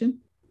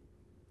opposition.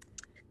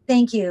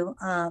 Thank you.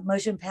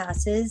 Motion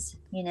passes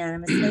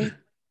unanimously.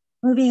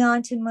 Moving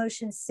on to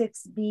motion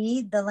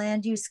 6B, the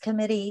Land Use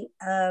Committee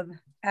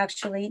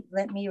actually,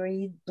 let me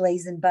read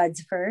Blazing Buds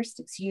first,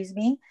 excuse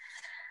me.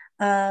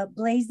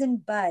 Blazing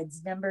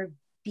Buds, number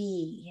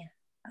B,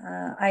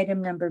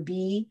 item number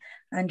B,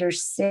 under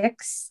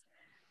 6.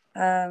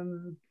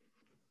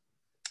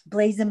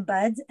 Blazing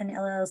Buds, an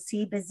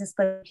LLC, business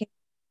location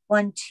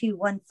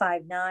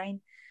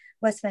 12159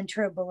 West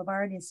Ventura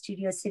Boulevard in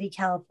Studio City,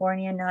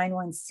 California,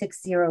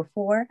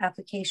 91604.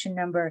 Application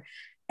number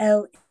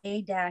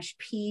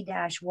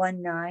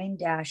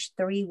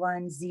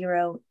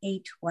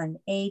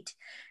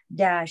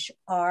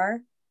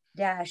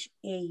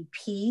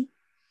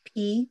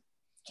LA-P-191-310-818-R-APP.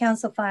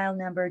 Council file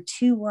number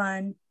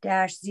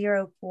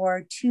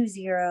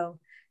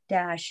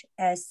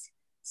 21-0420-S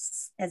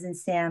as in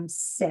Sam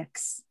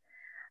 6.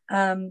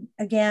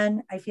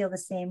 Again, I feel the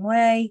same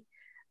way.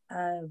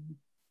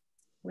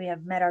 We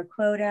have met our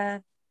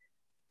quota,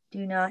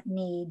 do not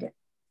need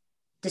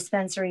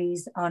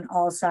dispensaries on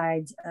all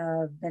sides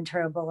of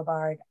Ventura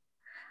Boulevard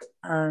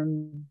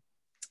in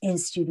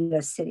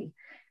Studio City.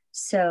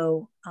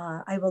 So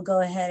I will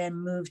go ahead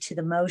and move to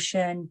the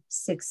motion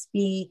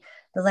 6B.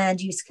 The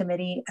Land Use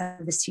Committee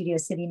of the Studio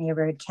City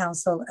Neighborhood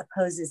Council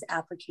opposes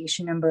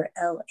application number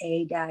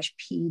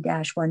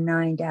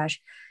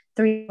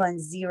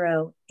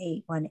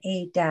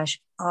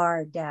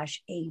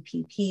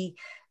LA-P-19818-R-APP,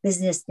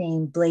 business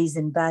name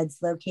Blazing Buds,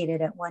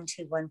 located at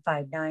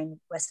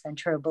 12159 West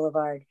Ventura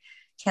Boulevard.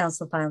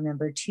 Council file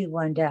number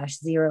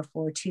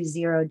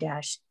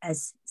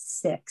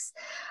 21-0420-S6.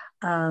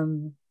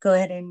 Go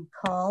ahead and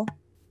call.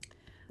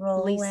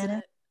 Roll,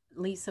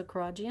 Lisa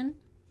Karajian.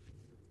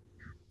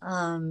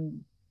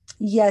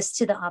 Yes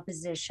to the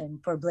opposition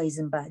for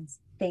Blazing Buds.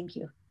 Thank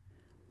you.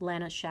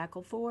 Lana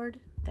Shackelford,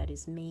 that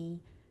is me.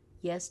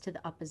 Yes to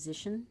the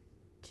opposition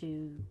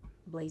to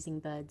Blazing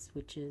Buds,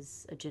 which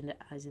is agenda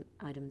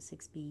item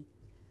 6B.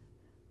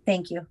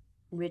 Thank you.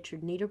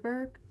 Richard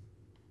Niederberg.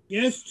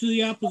 Yes to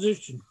the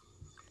opposition.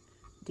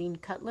 Dean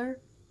Cutler.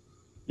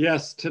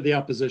 Yes to the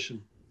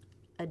opposition.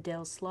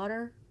 Adele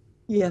Slaughter.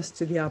 Yes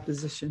to the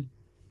opposition.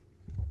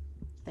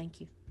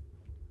 Thank you.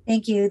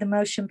 Thank you. The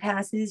motion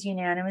passes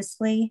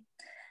unanimously.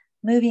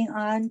 Moving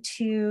on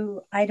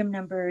to item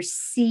number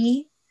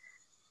C,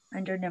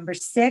 under number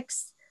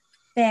 6,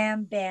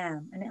 Bam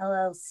Bam, an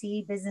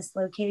LLC, business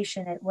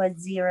location at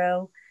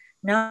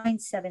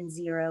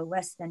 10970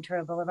 West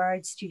Ventura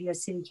Boulevard, Studio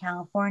City,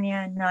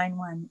 California,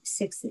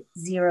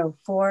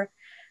 91604.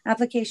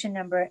 Application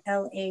number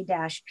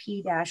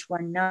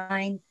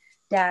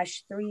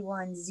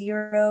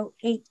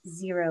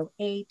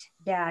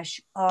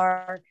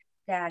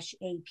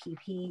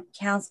LA-P-1980808-R-APP.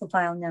 Council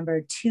file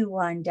number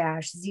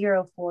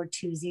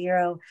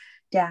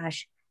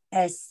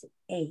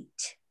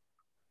 21-0420-S8.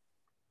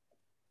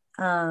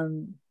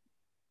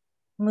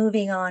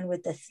 Moving on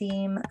with the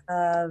theme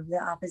of the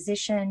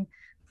opposition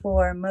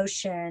for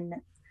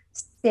motion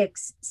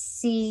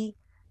 6C,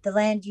 the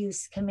Land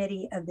Use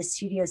Committee of the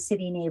Studio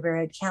City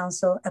Neighborhood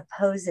Council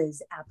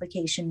opposes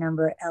application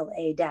number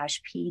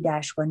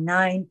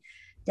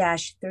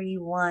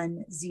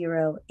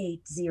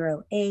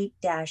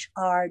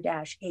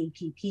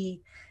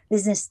LA-P-19310-808-R-APP,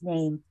 business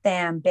name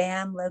Bam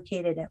Bam,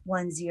 located at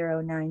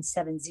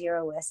 10970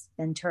 West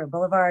Ventura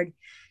Boulevard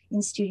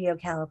in Studio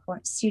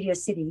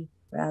City,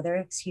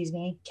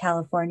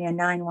 California,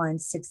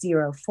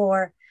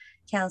 91604.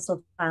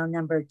 Council file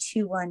number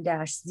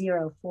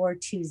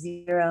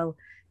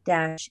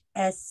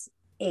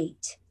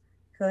 21-0420-S8.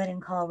 Go ahead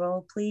and call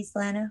roll, please,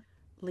 Lana.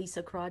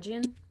 Lisa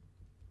Karajian.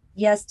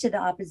 Yes to the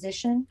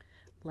opposition.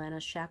 Lana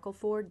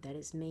Shackelford, that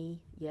is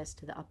me. Yes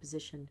to the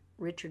opposition.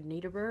 Richard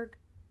Niederberg.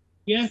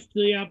 Yes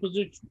to the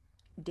opposition.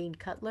 Dean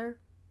Cutler.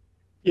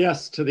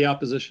 Yes to the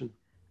opposition.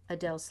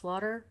 Adele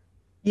Slaughter.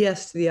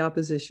 Yes to the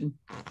opposition.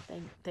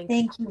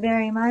 Thank you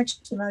very much.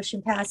 The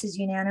motion passes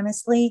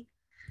unanimously.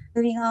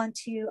 Moving on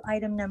to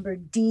item number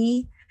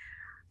D,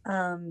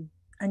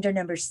 under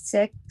number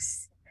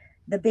 6,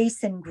 the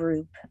Basin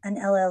Group, an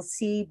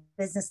LLC,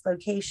 business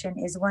location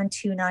is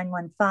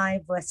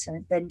 12915 West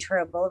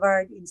Ventura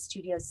Boulevard in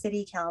Studio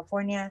City,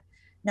 California,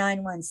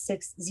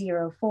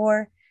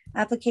 91604.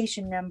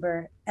 Application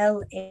number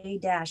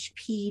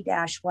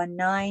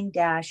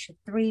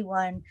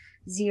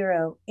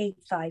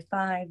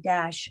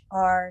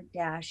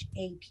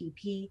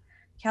LA-P-19310-855-R-APP.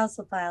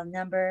 Council file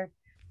number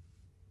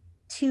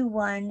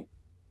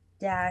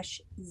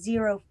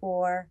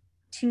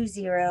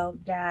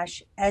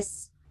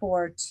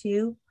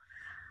 21-0420-S42.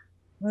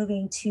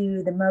 Moving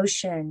to the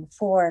motion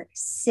for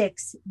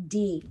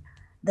 6D.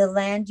 The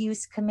Land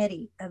Use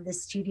Committee of the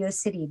Studio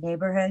City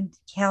Neighborhood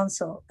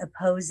Council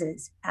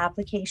opposes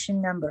application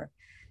number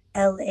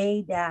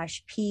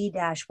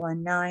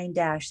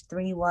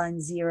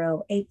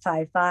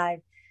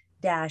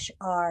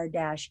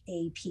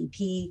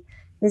LA-P-19310-855-R-APP.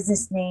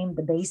 Business name,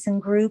 The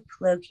Basin Group,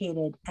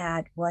 located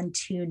at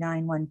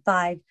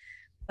 12915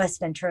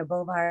 West Ventura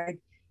Boulevard.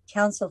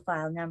 Council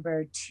file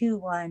number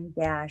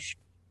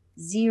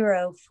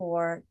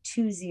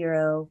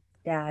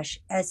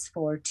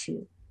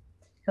 21-0420-S42.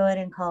 Go ahead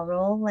and call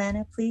roll.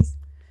 Lana, please.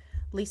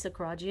 Lisa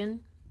Karajian.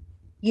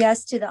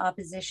 Yes to the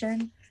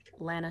opposition.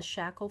 Lana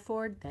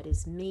Shackelford, that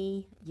is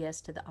me,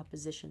 yes to the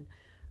opposition.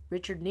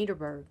 Richard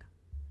Niederberg.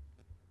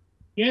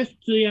 Yes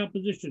to the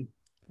opposition.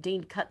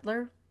 Dean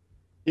Cutler.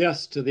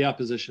 Yes to the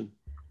opposition.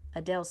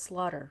 Adele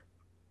Slaughter.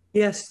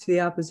 Yes to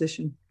the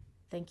opposition.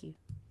 Thank you.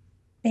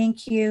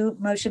 Thank you.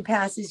 Motion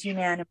passes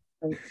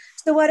unanimously.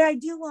 So what I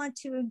do want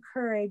to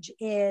encourage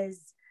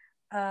is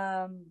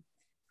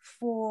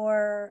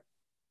for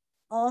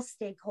all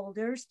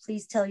stakeholders,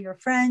 please tell your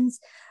friends,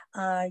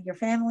 your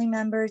family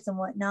members and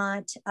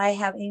whatnot. I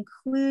have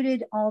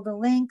included all the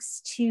links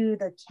to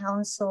the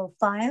council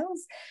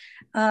files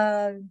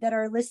that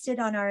are listed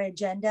on our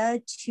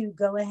agenda to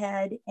go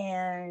ahead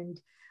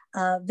and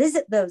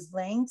visit those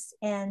links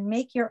and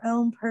make your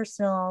own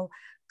personal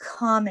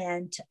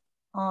comment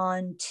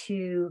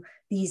onto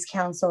these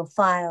council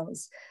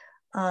files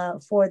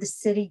for the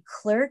city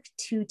clerk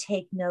to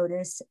take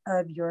notice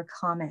of your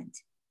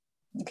comment.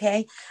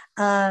 Okay.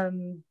 I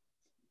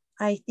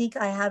think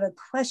I have a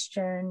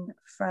question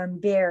from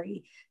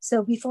Barry.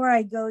 So before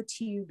I go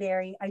to you,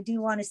 Barry, I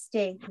do want to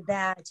state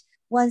that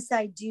once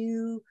I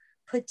do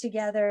put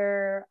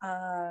together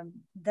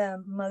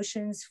the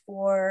motions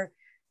for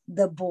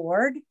the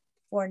board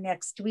for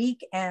next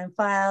week and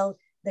file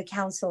the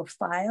council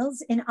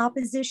files in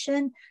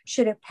opposition,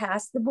 should it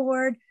pass the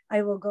board,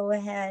 I will go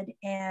ahead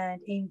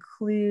and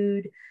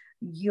include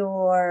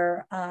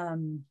your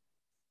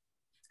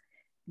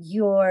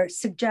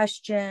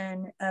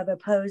suggestion of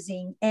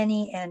opposing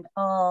any and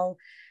all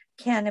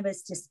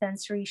cannabis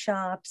dispensary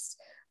shops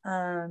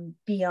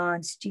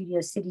beyond Studio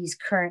City's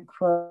current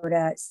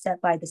quota set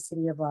by the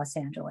city of Los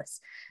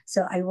Angeles.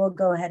 So I will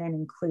go ahead and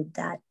include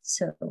that.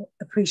 So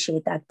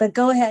appreciate that, but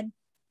go ahead.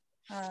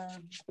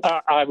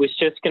 I was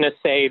just going to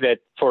say that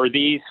for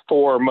these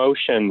 4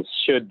 motions,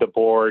 should the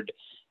board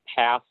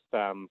pass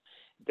them,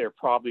 there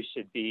probably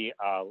should be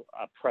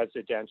a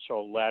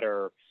presidential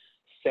letter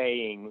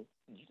saying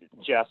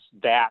just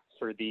that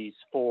for these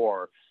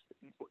 4,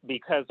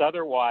 because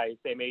otherwise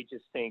they may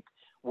just think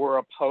we're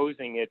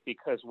opposing it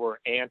because we're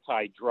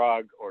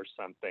anti-drug or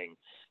something.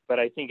 But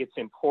I think it's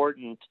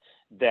important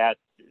that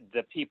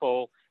the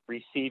people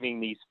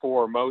receiving these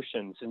 4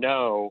 motions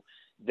know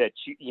that,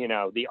 you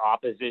know, the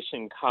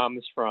opposition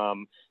comes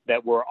from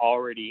that we're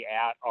already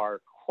at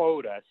our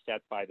quota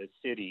set by the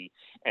city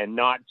and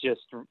not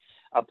just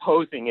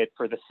opposing it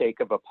for the sake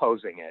of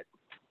opposing it.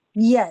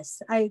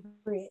 Yes, I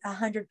agree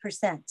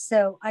 100%.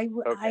 So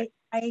Okay.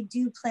 I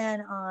do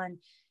plan on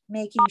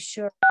making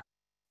sure I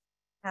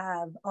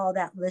have all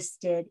that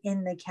listed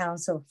in the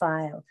council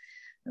file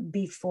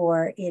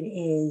before it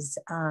is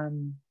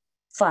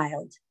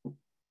filed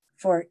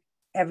for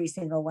every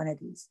single one of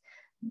these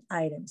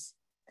items.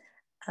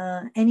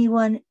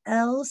 Anyone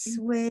else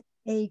with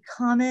a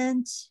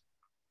comment?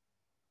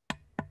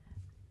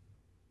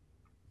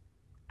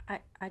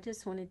 I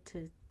just wanted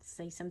to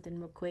say something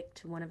real quick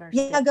to one of our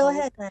Yeah, go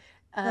ahead. Go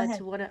ahead.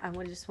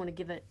 Just want to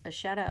give a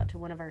shout out to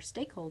one of our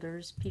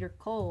stakeholders, Peter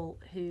Cole,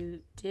 who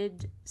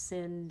did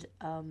send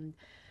an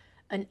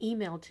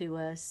email to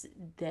us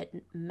that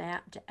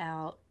mapped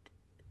out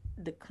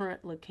the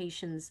current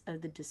locations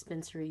of the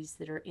dispensaries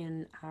that are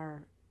in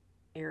our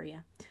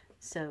area.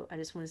 So I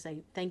just want to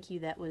say thank you.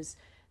 That was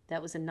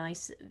a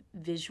nice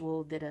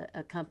visual that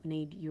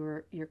accompanied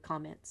your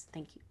comments.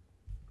 Thank you.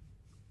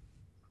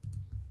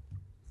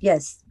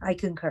 Yes, I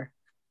concur.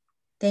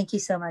 Thank you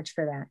so much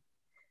for that.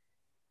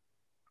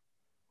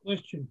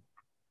 Question.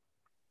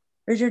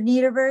 Richard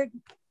Niederberg?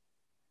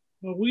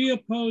 Are we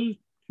opposed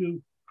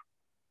to,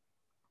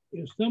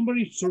 if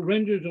somebody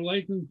surrenders a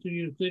license to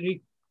your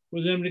city,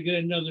 for them to get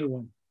another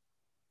one?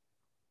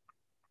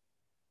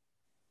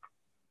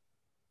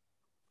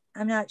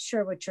 I'm not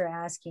sure what you're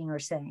asking or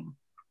saying.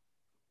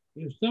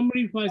 If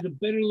somebody finds a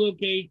better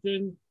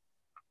location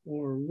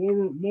or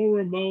more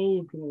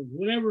remote or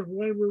whatever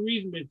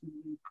reason,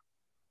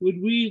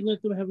 would we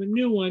let them have a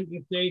new one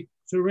if they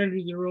surrender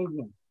their old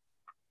one?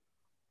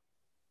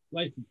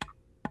 License.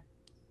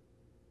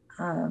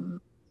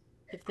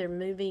 If they're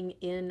moving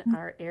in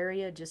our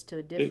area just to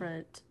a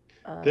different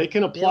they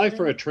can apply building?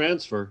 for a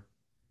transfer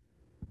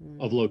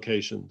of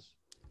locations.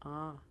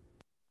 Ah.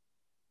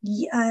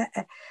 Yeah,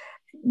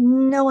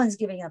 no one's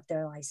giving up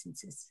their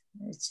licenses.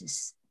 It's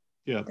just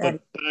yeah,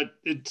 but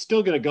it's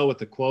still going to go with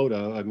the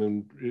quota. I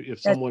mean, if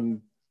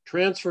someone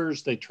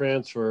transfers, they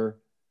transfer.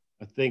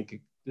 I think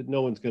that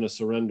no one's going to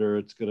surrender.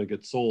 It's going to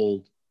get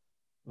sold,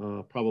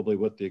 probably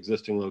with the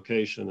existing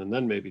location, and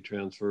then maybe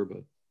transfer.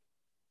 But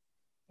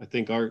I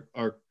think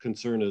our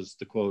concern is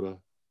the quota.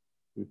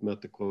 We've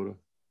met the quota.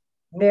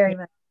 Very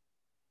much.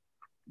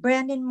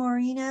 Brandon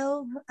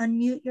Moreno,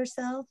 unmute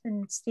yourself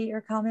and state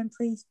your comment,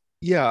 please.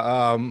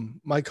 Yeah,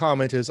 my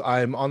comment is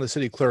I'm on the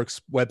city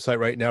clerk's website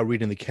right now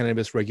reading the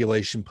cannabis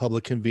regulation,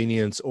 public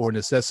convenience or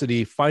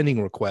necessity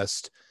finding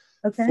request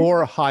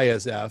for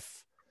Hayes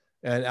F.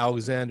 and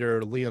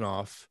Alexander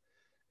Leonoff.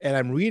 And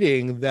I'm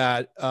reading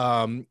that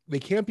they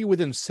can't be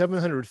within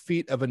 700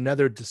 feet of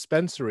another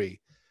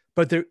dispensary,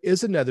 but there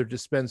is another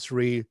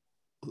dispensary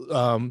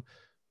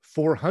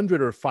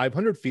 400 or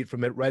 500 feet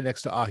from it right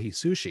next to Ahi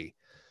Sushi.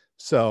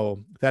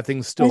 So that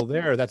thing's still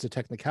there. That's a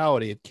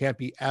technicality. It can't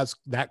be as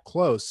that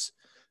close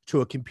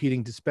to a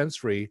competing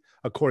dispensary,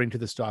 according to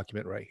this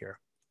document right here.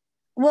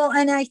 Well,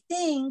 and I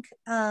think,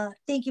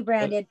 thank you,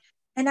 Brandon.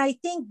 And I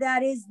think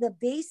that is the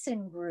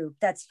Basin Group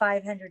that's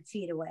 500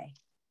 feet away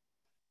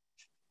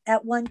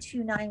at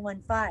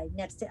 12915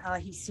 next to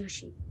Ahi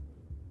Sushi.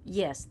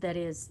 Yes, that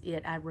is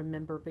it. I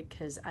remember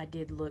because I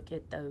did look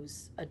at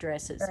those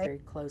addresses very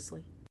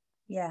closely.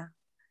 Yeah.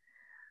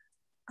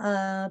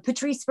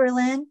 Patrice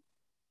Berlin.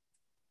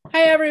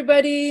 Hi,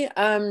 everybody.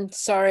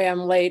 Sorry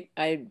I'm late.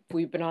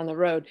 We've been on the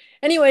road.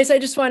 Anyways, I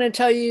just want to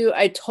tell you,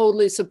 I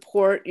totally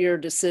support your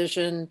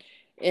decision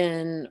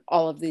in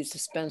all of these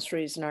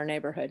dispensaries in our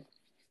neighborhood.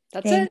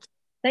 That's it.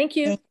 Thank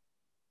you.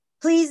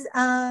 Please,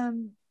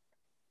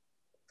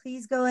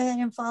 please go ahead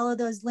and follow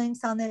those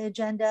links on the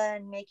agenda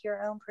and make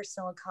your own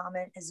personal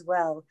comment as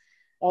well.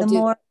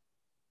 The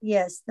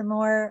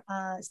more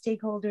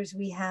stakeholders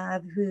we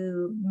have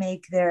who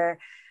make their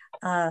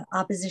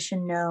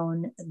opposition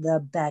known, the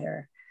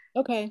better.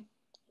 Okay.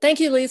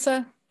 Thank you,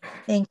 Lisa.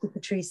 Thank you,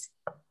 Patrice.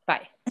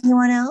 Bye.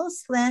 Anyone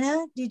else?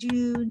 Lana, did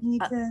you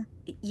need to?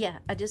 Yeah,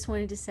 I just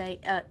wanted to say,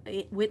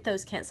 with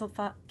those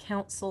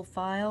council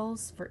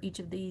files for each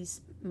of these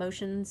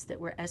motions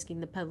that we're asking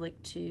the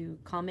public to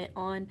comment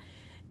on,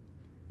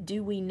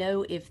 do we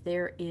know if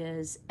there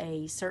is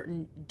a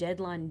certain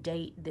deadline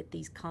date that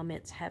these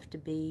comments have to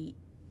be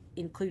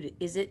included?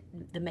 Is it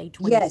the May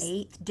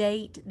 28th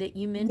date that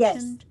you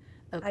mentioned? Yes.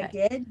 Okay. I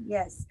did,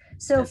 yes.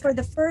 So for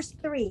the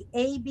first three,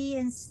 A, B,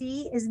 and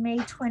C is May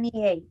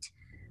 28.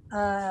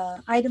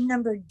 Item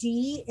number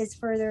D is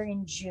further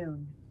in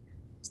June.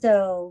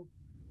 So,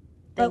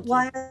 but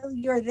while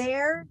you're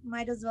there,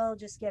 might as well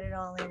just get it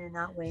all in and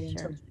not wait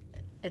until.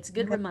 It's a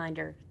good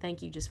reminder.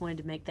 Thank you. Just wanted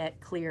to make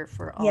that clear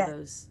for all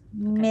those.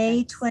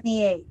 May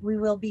 28. We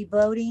will be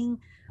voting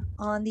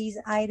on these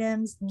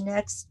items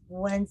next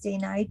Wednesday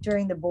night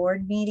during the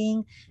board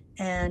meeting.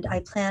 And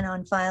I plan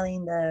on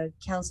filing the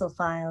council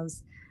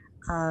files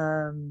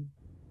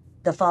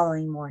the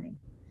following morning.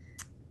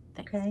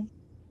 Okay,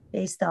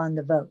 based on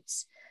the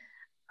votes.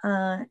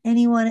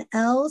 Anyone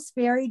else?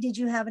 Barry, did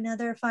you have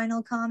another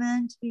final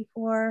comment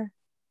before?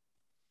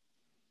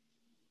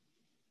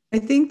 I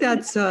think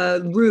that's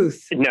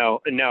Ruth.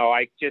 No,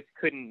 I just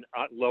couldn't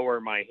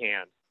lower my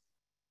hand.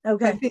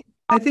 Okay.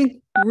 I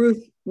think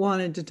Ruth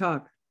wanted to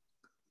talk.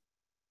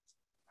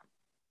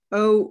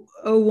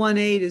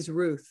 018 is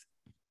Ruth.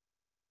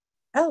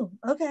 Oh,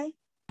 okay.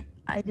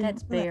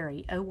 That's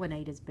Barry.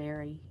 018 is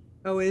Barry.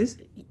 Oh, is?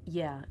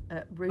 Yeah.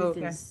 Ruth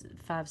is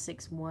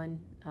 561,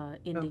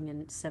 ending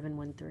in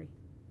 713.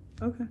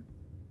 Okay,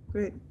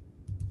 great.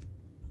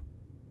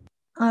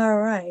 All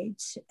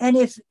right. And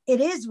if it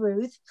is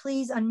Ruth,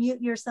 please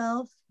unmute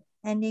yourself,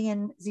 ending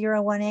in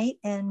 018,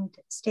 and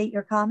state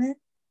your comment.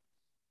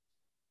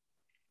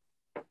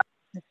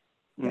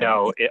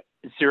 No,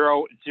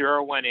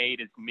 018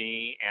 is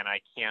me, and I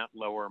can't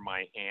lower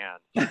my hand.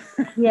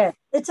 Yeah,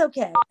 it's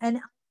okay. And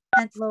I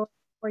can't lower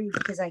for you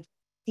because I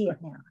see it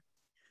now.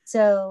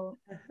 So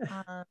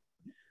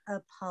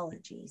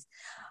apologies.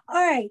 All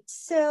right.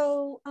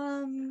 So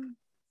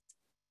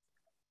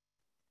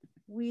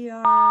we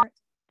are,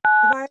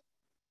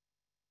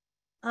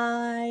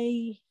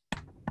 I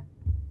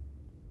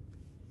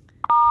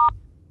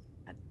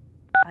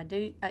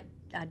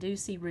do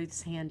see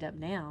Ruth's hand up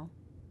now.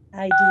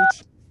 I do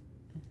too.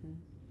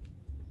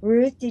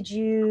 Ruth, did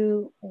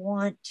you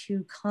want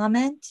to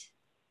comment?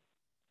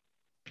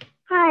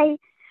 Hi.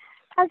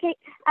 Okay,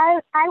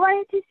 I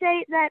wanted to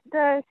say that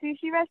the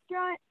sushi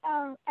restaurant,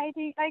 I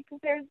think like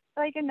there's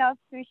like enough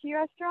sushi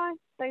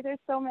restaurants, like there's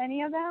so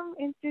many of them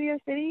in Studio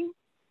City.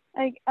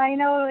 Like I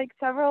know like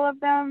several of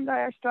them that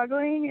are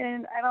struggling,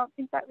 and I don't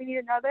think that we need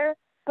another.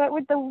 But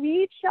with the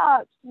weed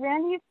shops,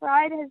 Randy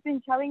Fried has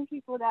been telling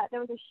people that there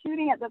was a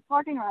shooting at the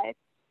parking lot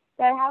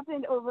that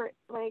happened over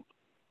like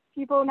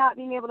people not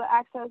being able to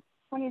access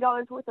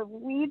 $20 worth of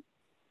weed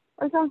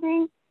or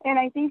something. And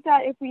I think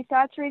that if we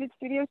saturated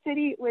Studio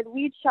City with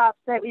weed shops,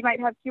 that we might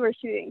have fewer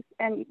shootings.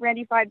 And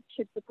Randy Fried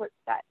should support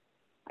that.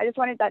 I just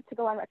wanted that to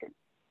go on record.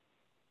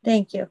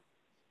 Thank you.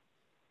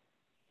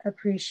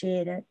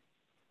 Appreciate it.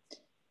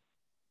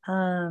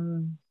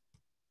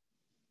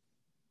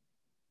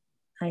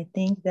 I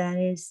think that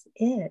is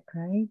it,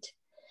 right?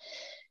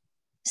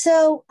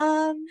 So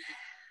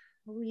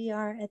we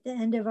are at the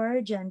end of our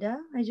agenda.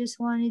 I just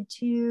wanted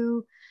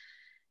to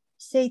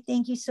say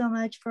thank you so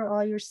much for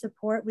all your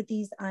support with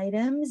these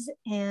items.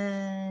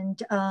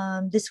 And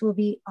this will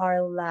be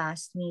our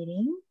last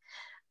meeting.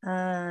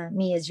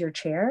 Me as your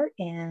chair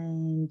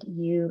and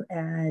you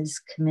as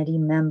committee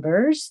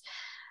members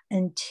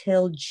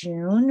until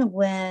June,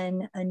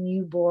 when a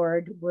new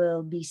board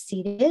will be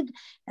seated,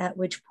 at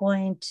which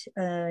point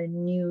a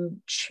new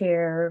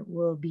chair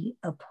will be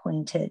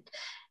appointed.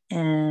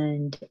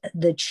 And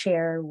the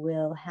chair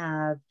will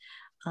have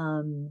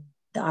the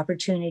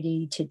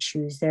opportunity to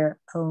choose their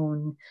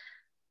own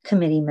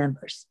committee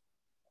members.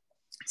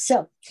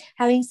 So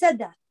having said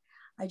that,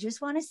 I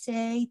just want to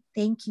say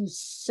thank you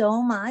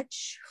so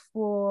much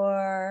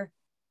for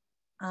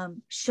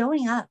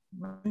showing up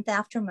month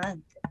after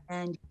month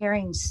and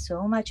caring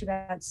so much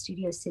about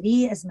Studio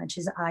City as much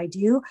as I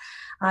do.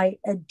 I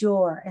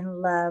adore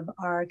and love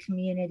our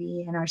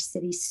community and our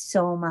city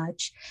so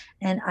much.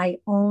 And I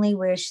only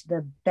wish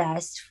the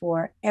best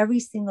for every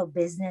single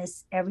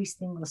business, every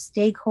single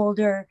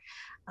stakeholder.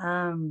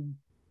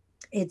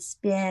 It's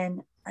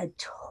been a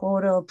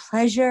total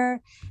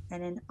pleasure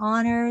and an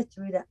honor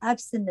through the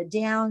ups and the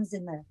downs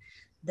and the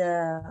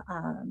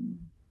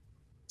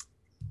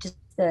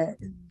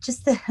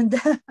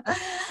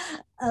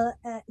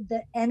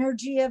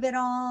energy of it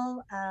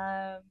all,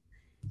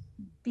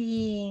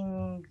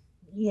 being,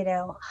 you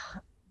know,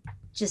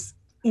 just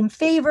in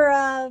favor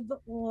of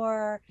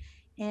or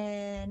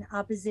in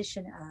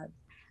opposition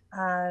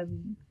of.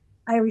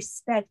 I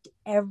respect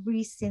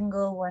every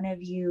single one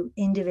of you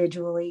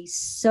individually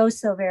so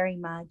very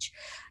much.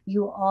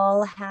 You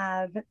all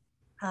have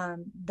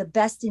the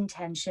best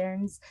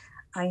intentions,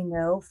 I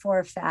know for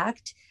a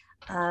fact,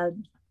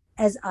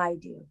 as I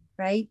do,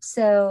 right?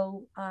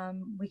 So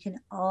we can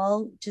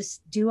all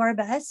just do our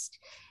best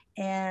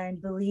and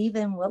believe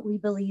in what we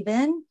believe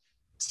in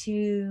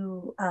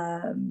to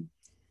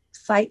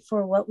fight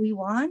for what we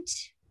want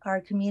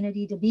our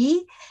community to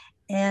be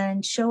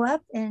and show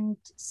up and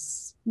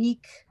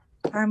speak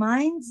our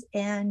minds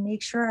and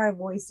make sure our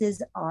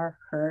voices are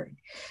heard.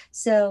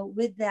 So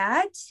with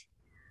that,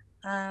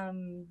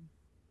 and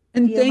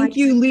thank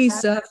you,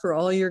 Lisa, for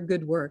all your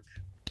good work.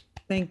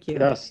 Thank you.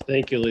 Yes,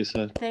 thank you,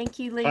 Lisa. Thank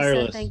you, Lisa.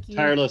 Tireless, thank you.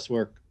 tireless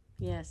work.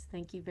 Yes,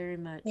 thank you very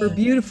much. For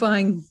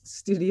beautifying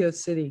Studio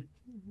City.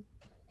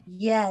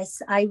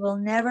 Yes, I will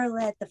never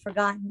let the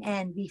forgotten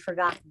end be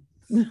forgotten.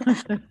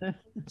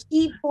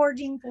 Keep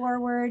forging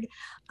forward.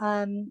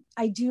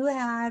 I do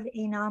have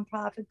a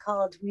nonprofit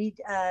called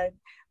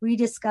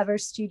Rediscover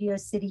Studio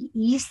City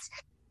East.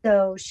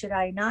 So should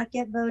I not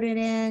get voted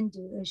in?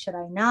 Should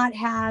I not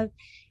have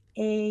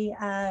a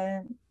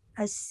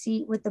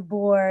seat with the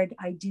board?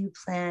 I do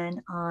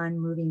plan on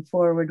moving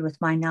forward with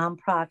my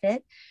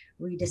nonprofit,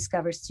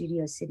 Rediscover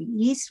Studio City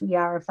East. We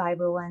are a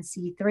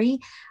 501c3.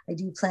 I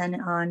do plan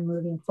on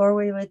moving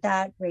forward with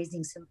that,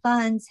 raising some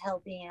funds,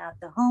 helping out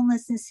the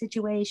homelessness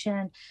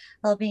situation,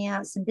 helping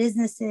out some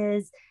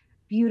businesses,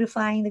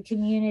 beautifying the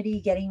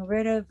community, getting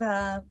rid of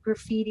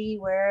graffiti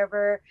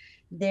wherever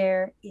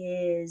there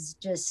is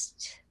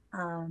just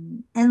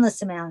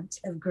endless amount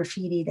of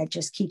graffiti that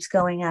just keeps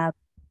going up,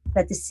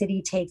 that the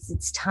city takes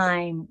its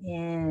time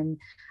in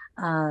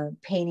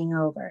painting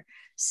over.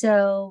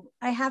 So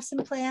I have some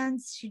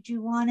plans. Should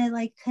you want to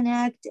like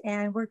connect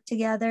and work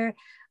together,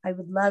 I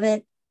would love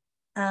it.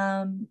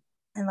 And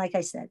like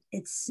I said,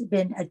 it's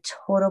been a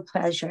total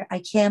pleasure. I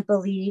can't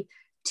believe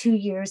 2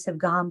 years have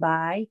gone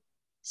by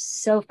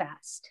so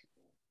fast.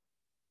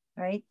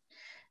 Right?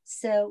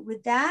 So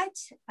with that,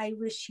 I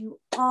wish you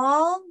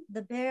all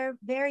the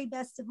very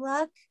best of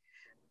luck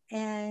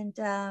and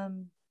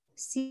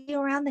see you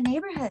around the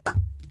neighborhood. All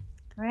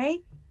right?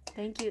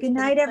 Thank you. Good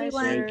night,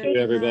 everyone. Thank you,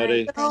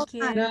 everybody. Thank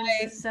you. Good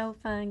night. So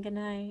fun. Good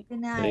night.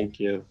 Good night. Thank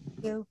you.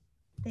 Thank you.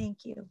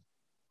 Thank you.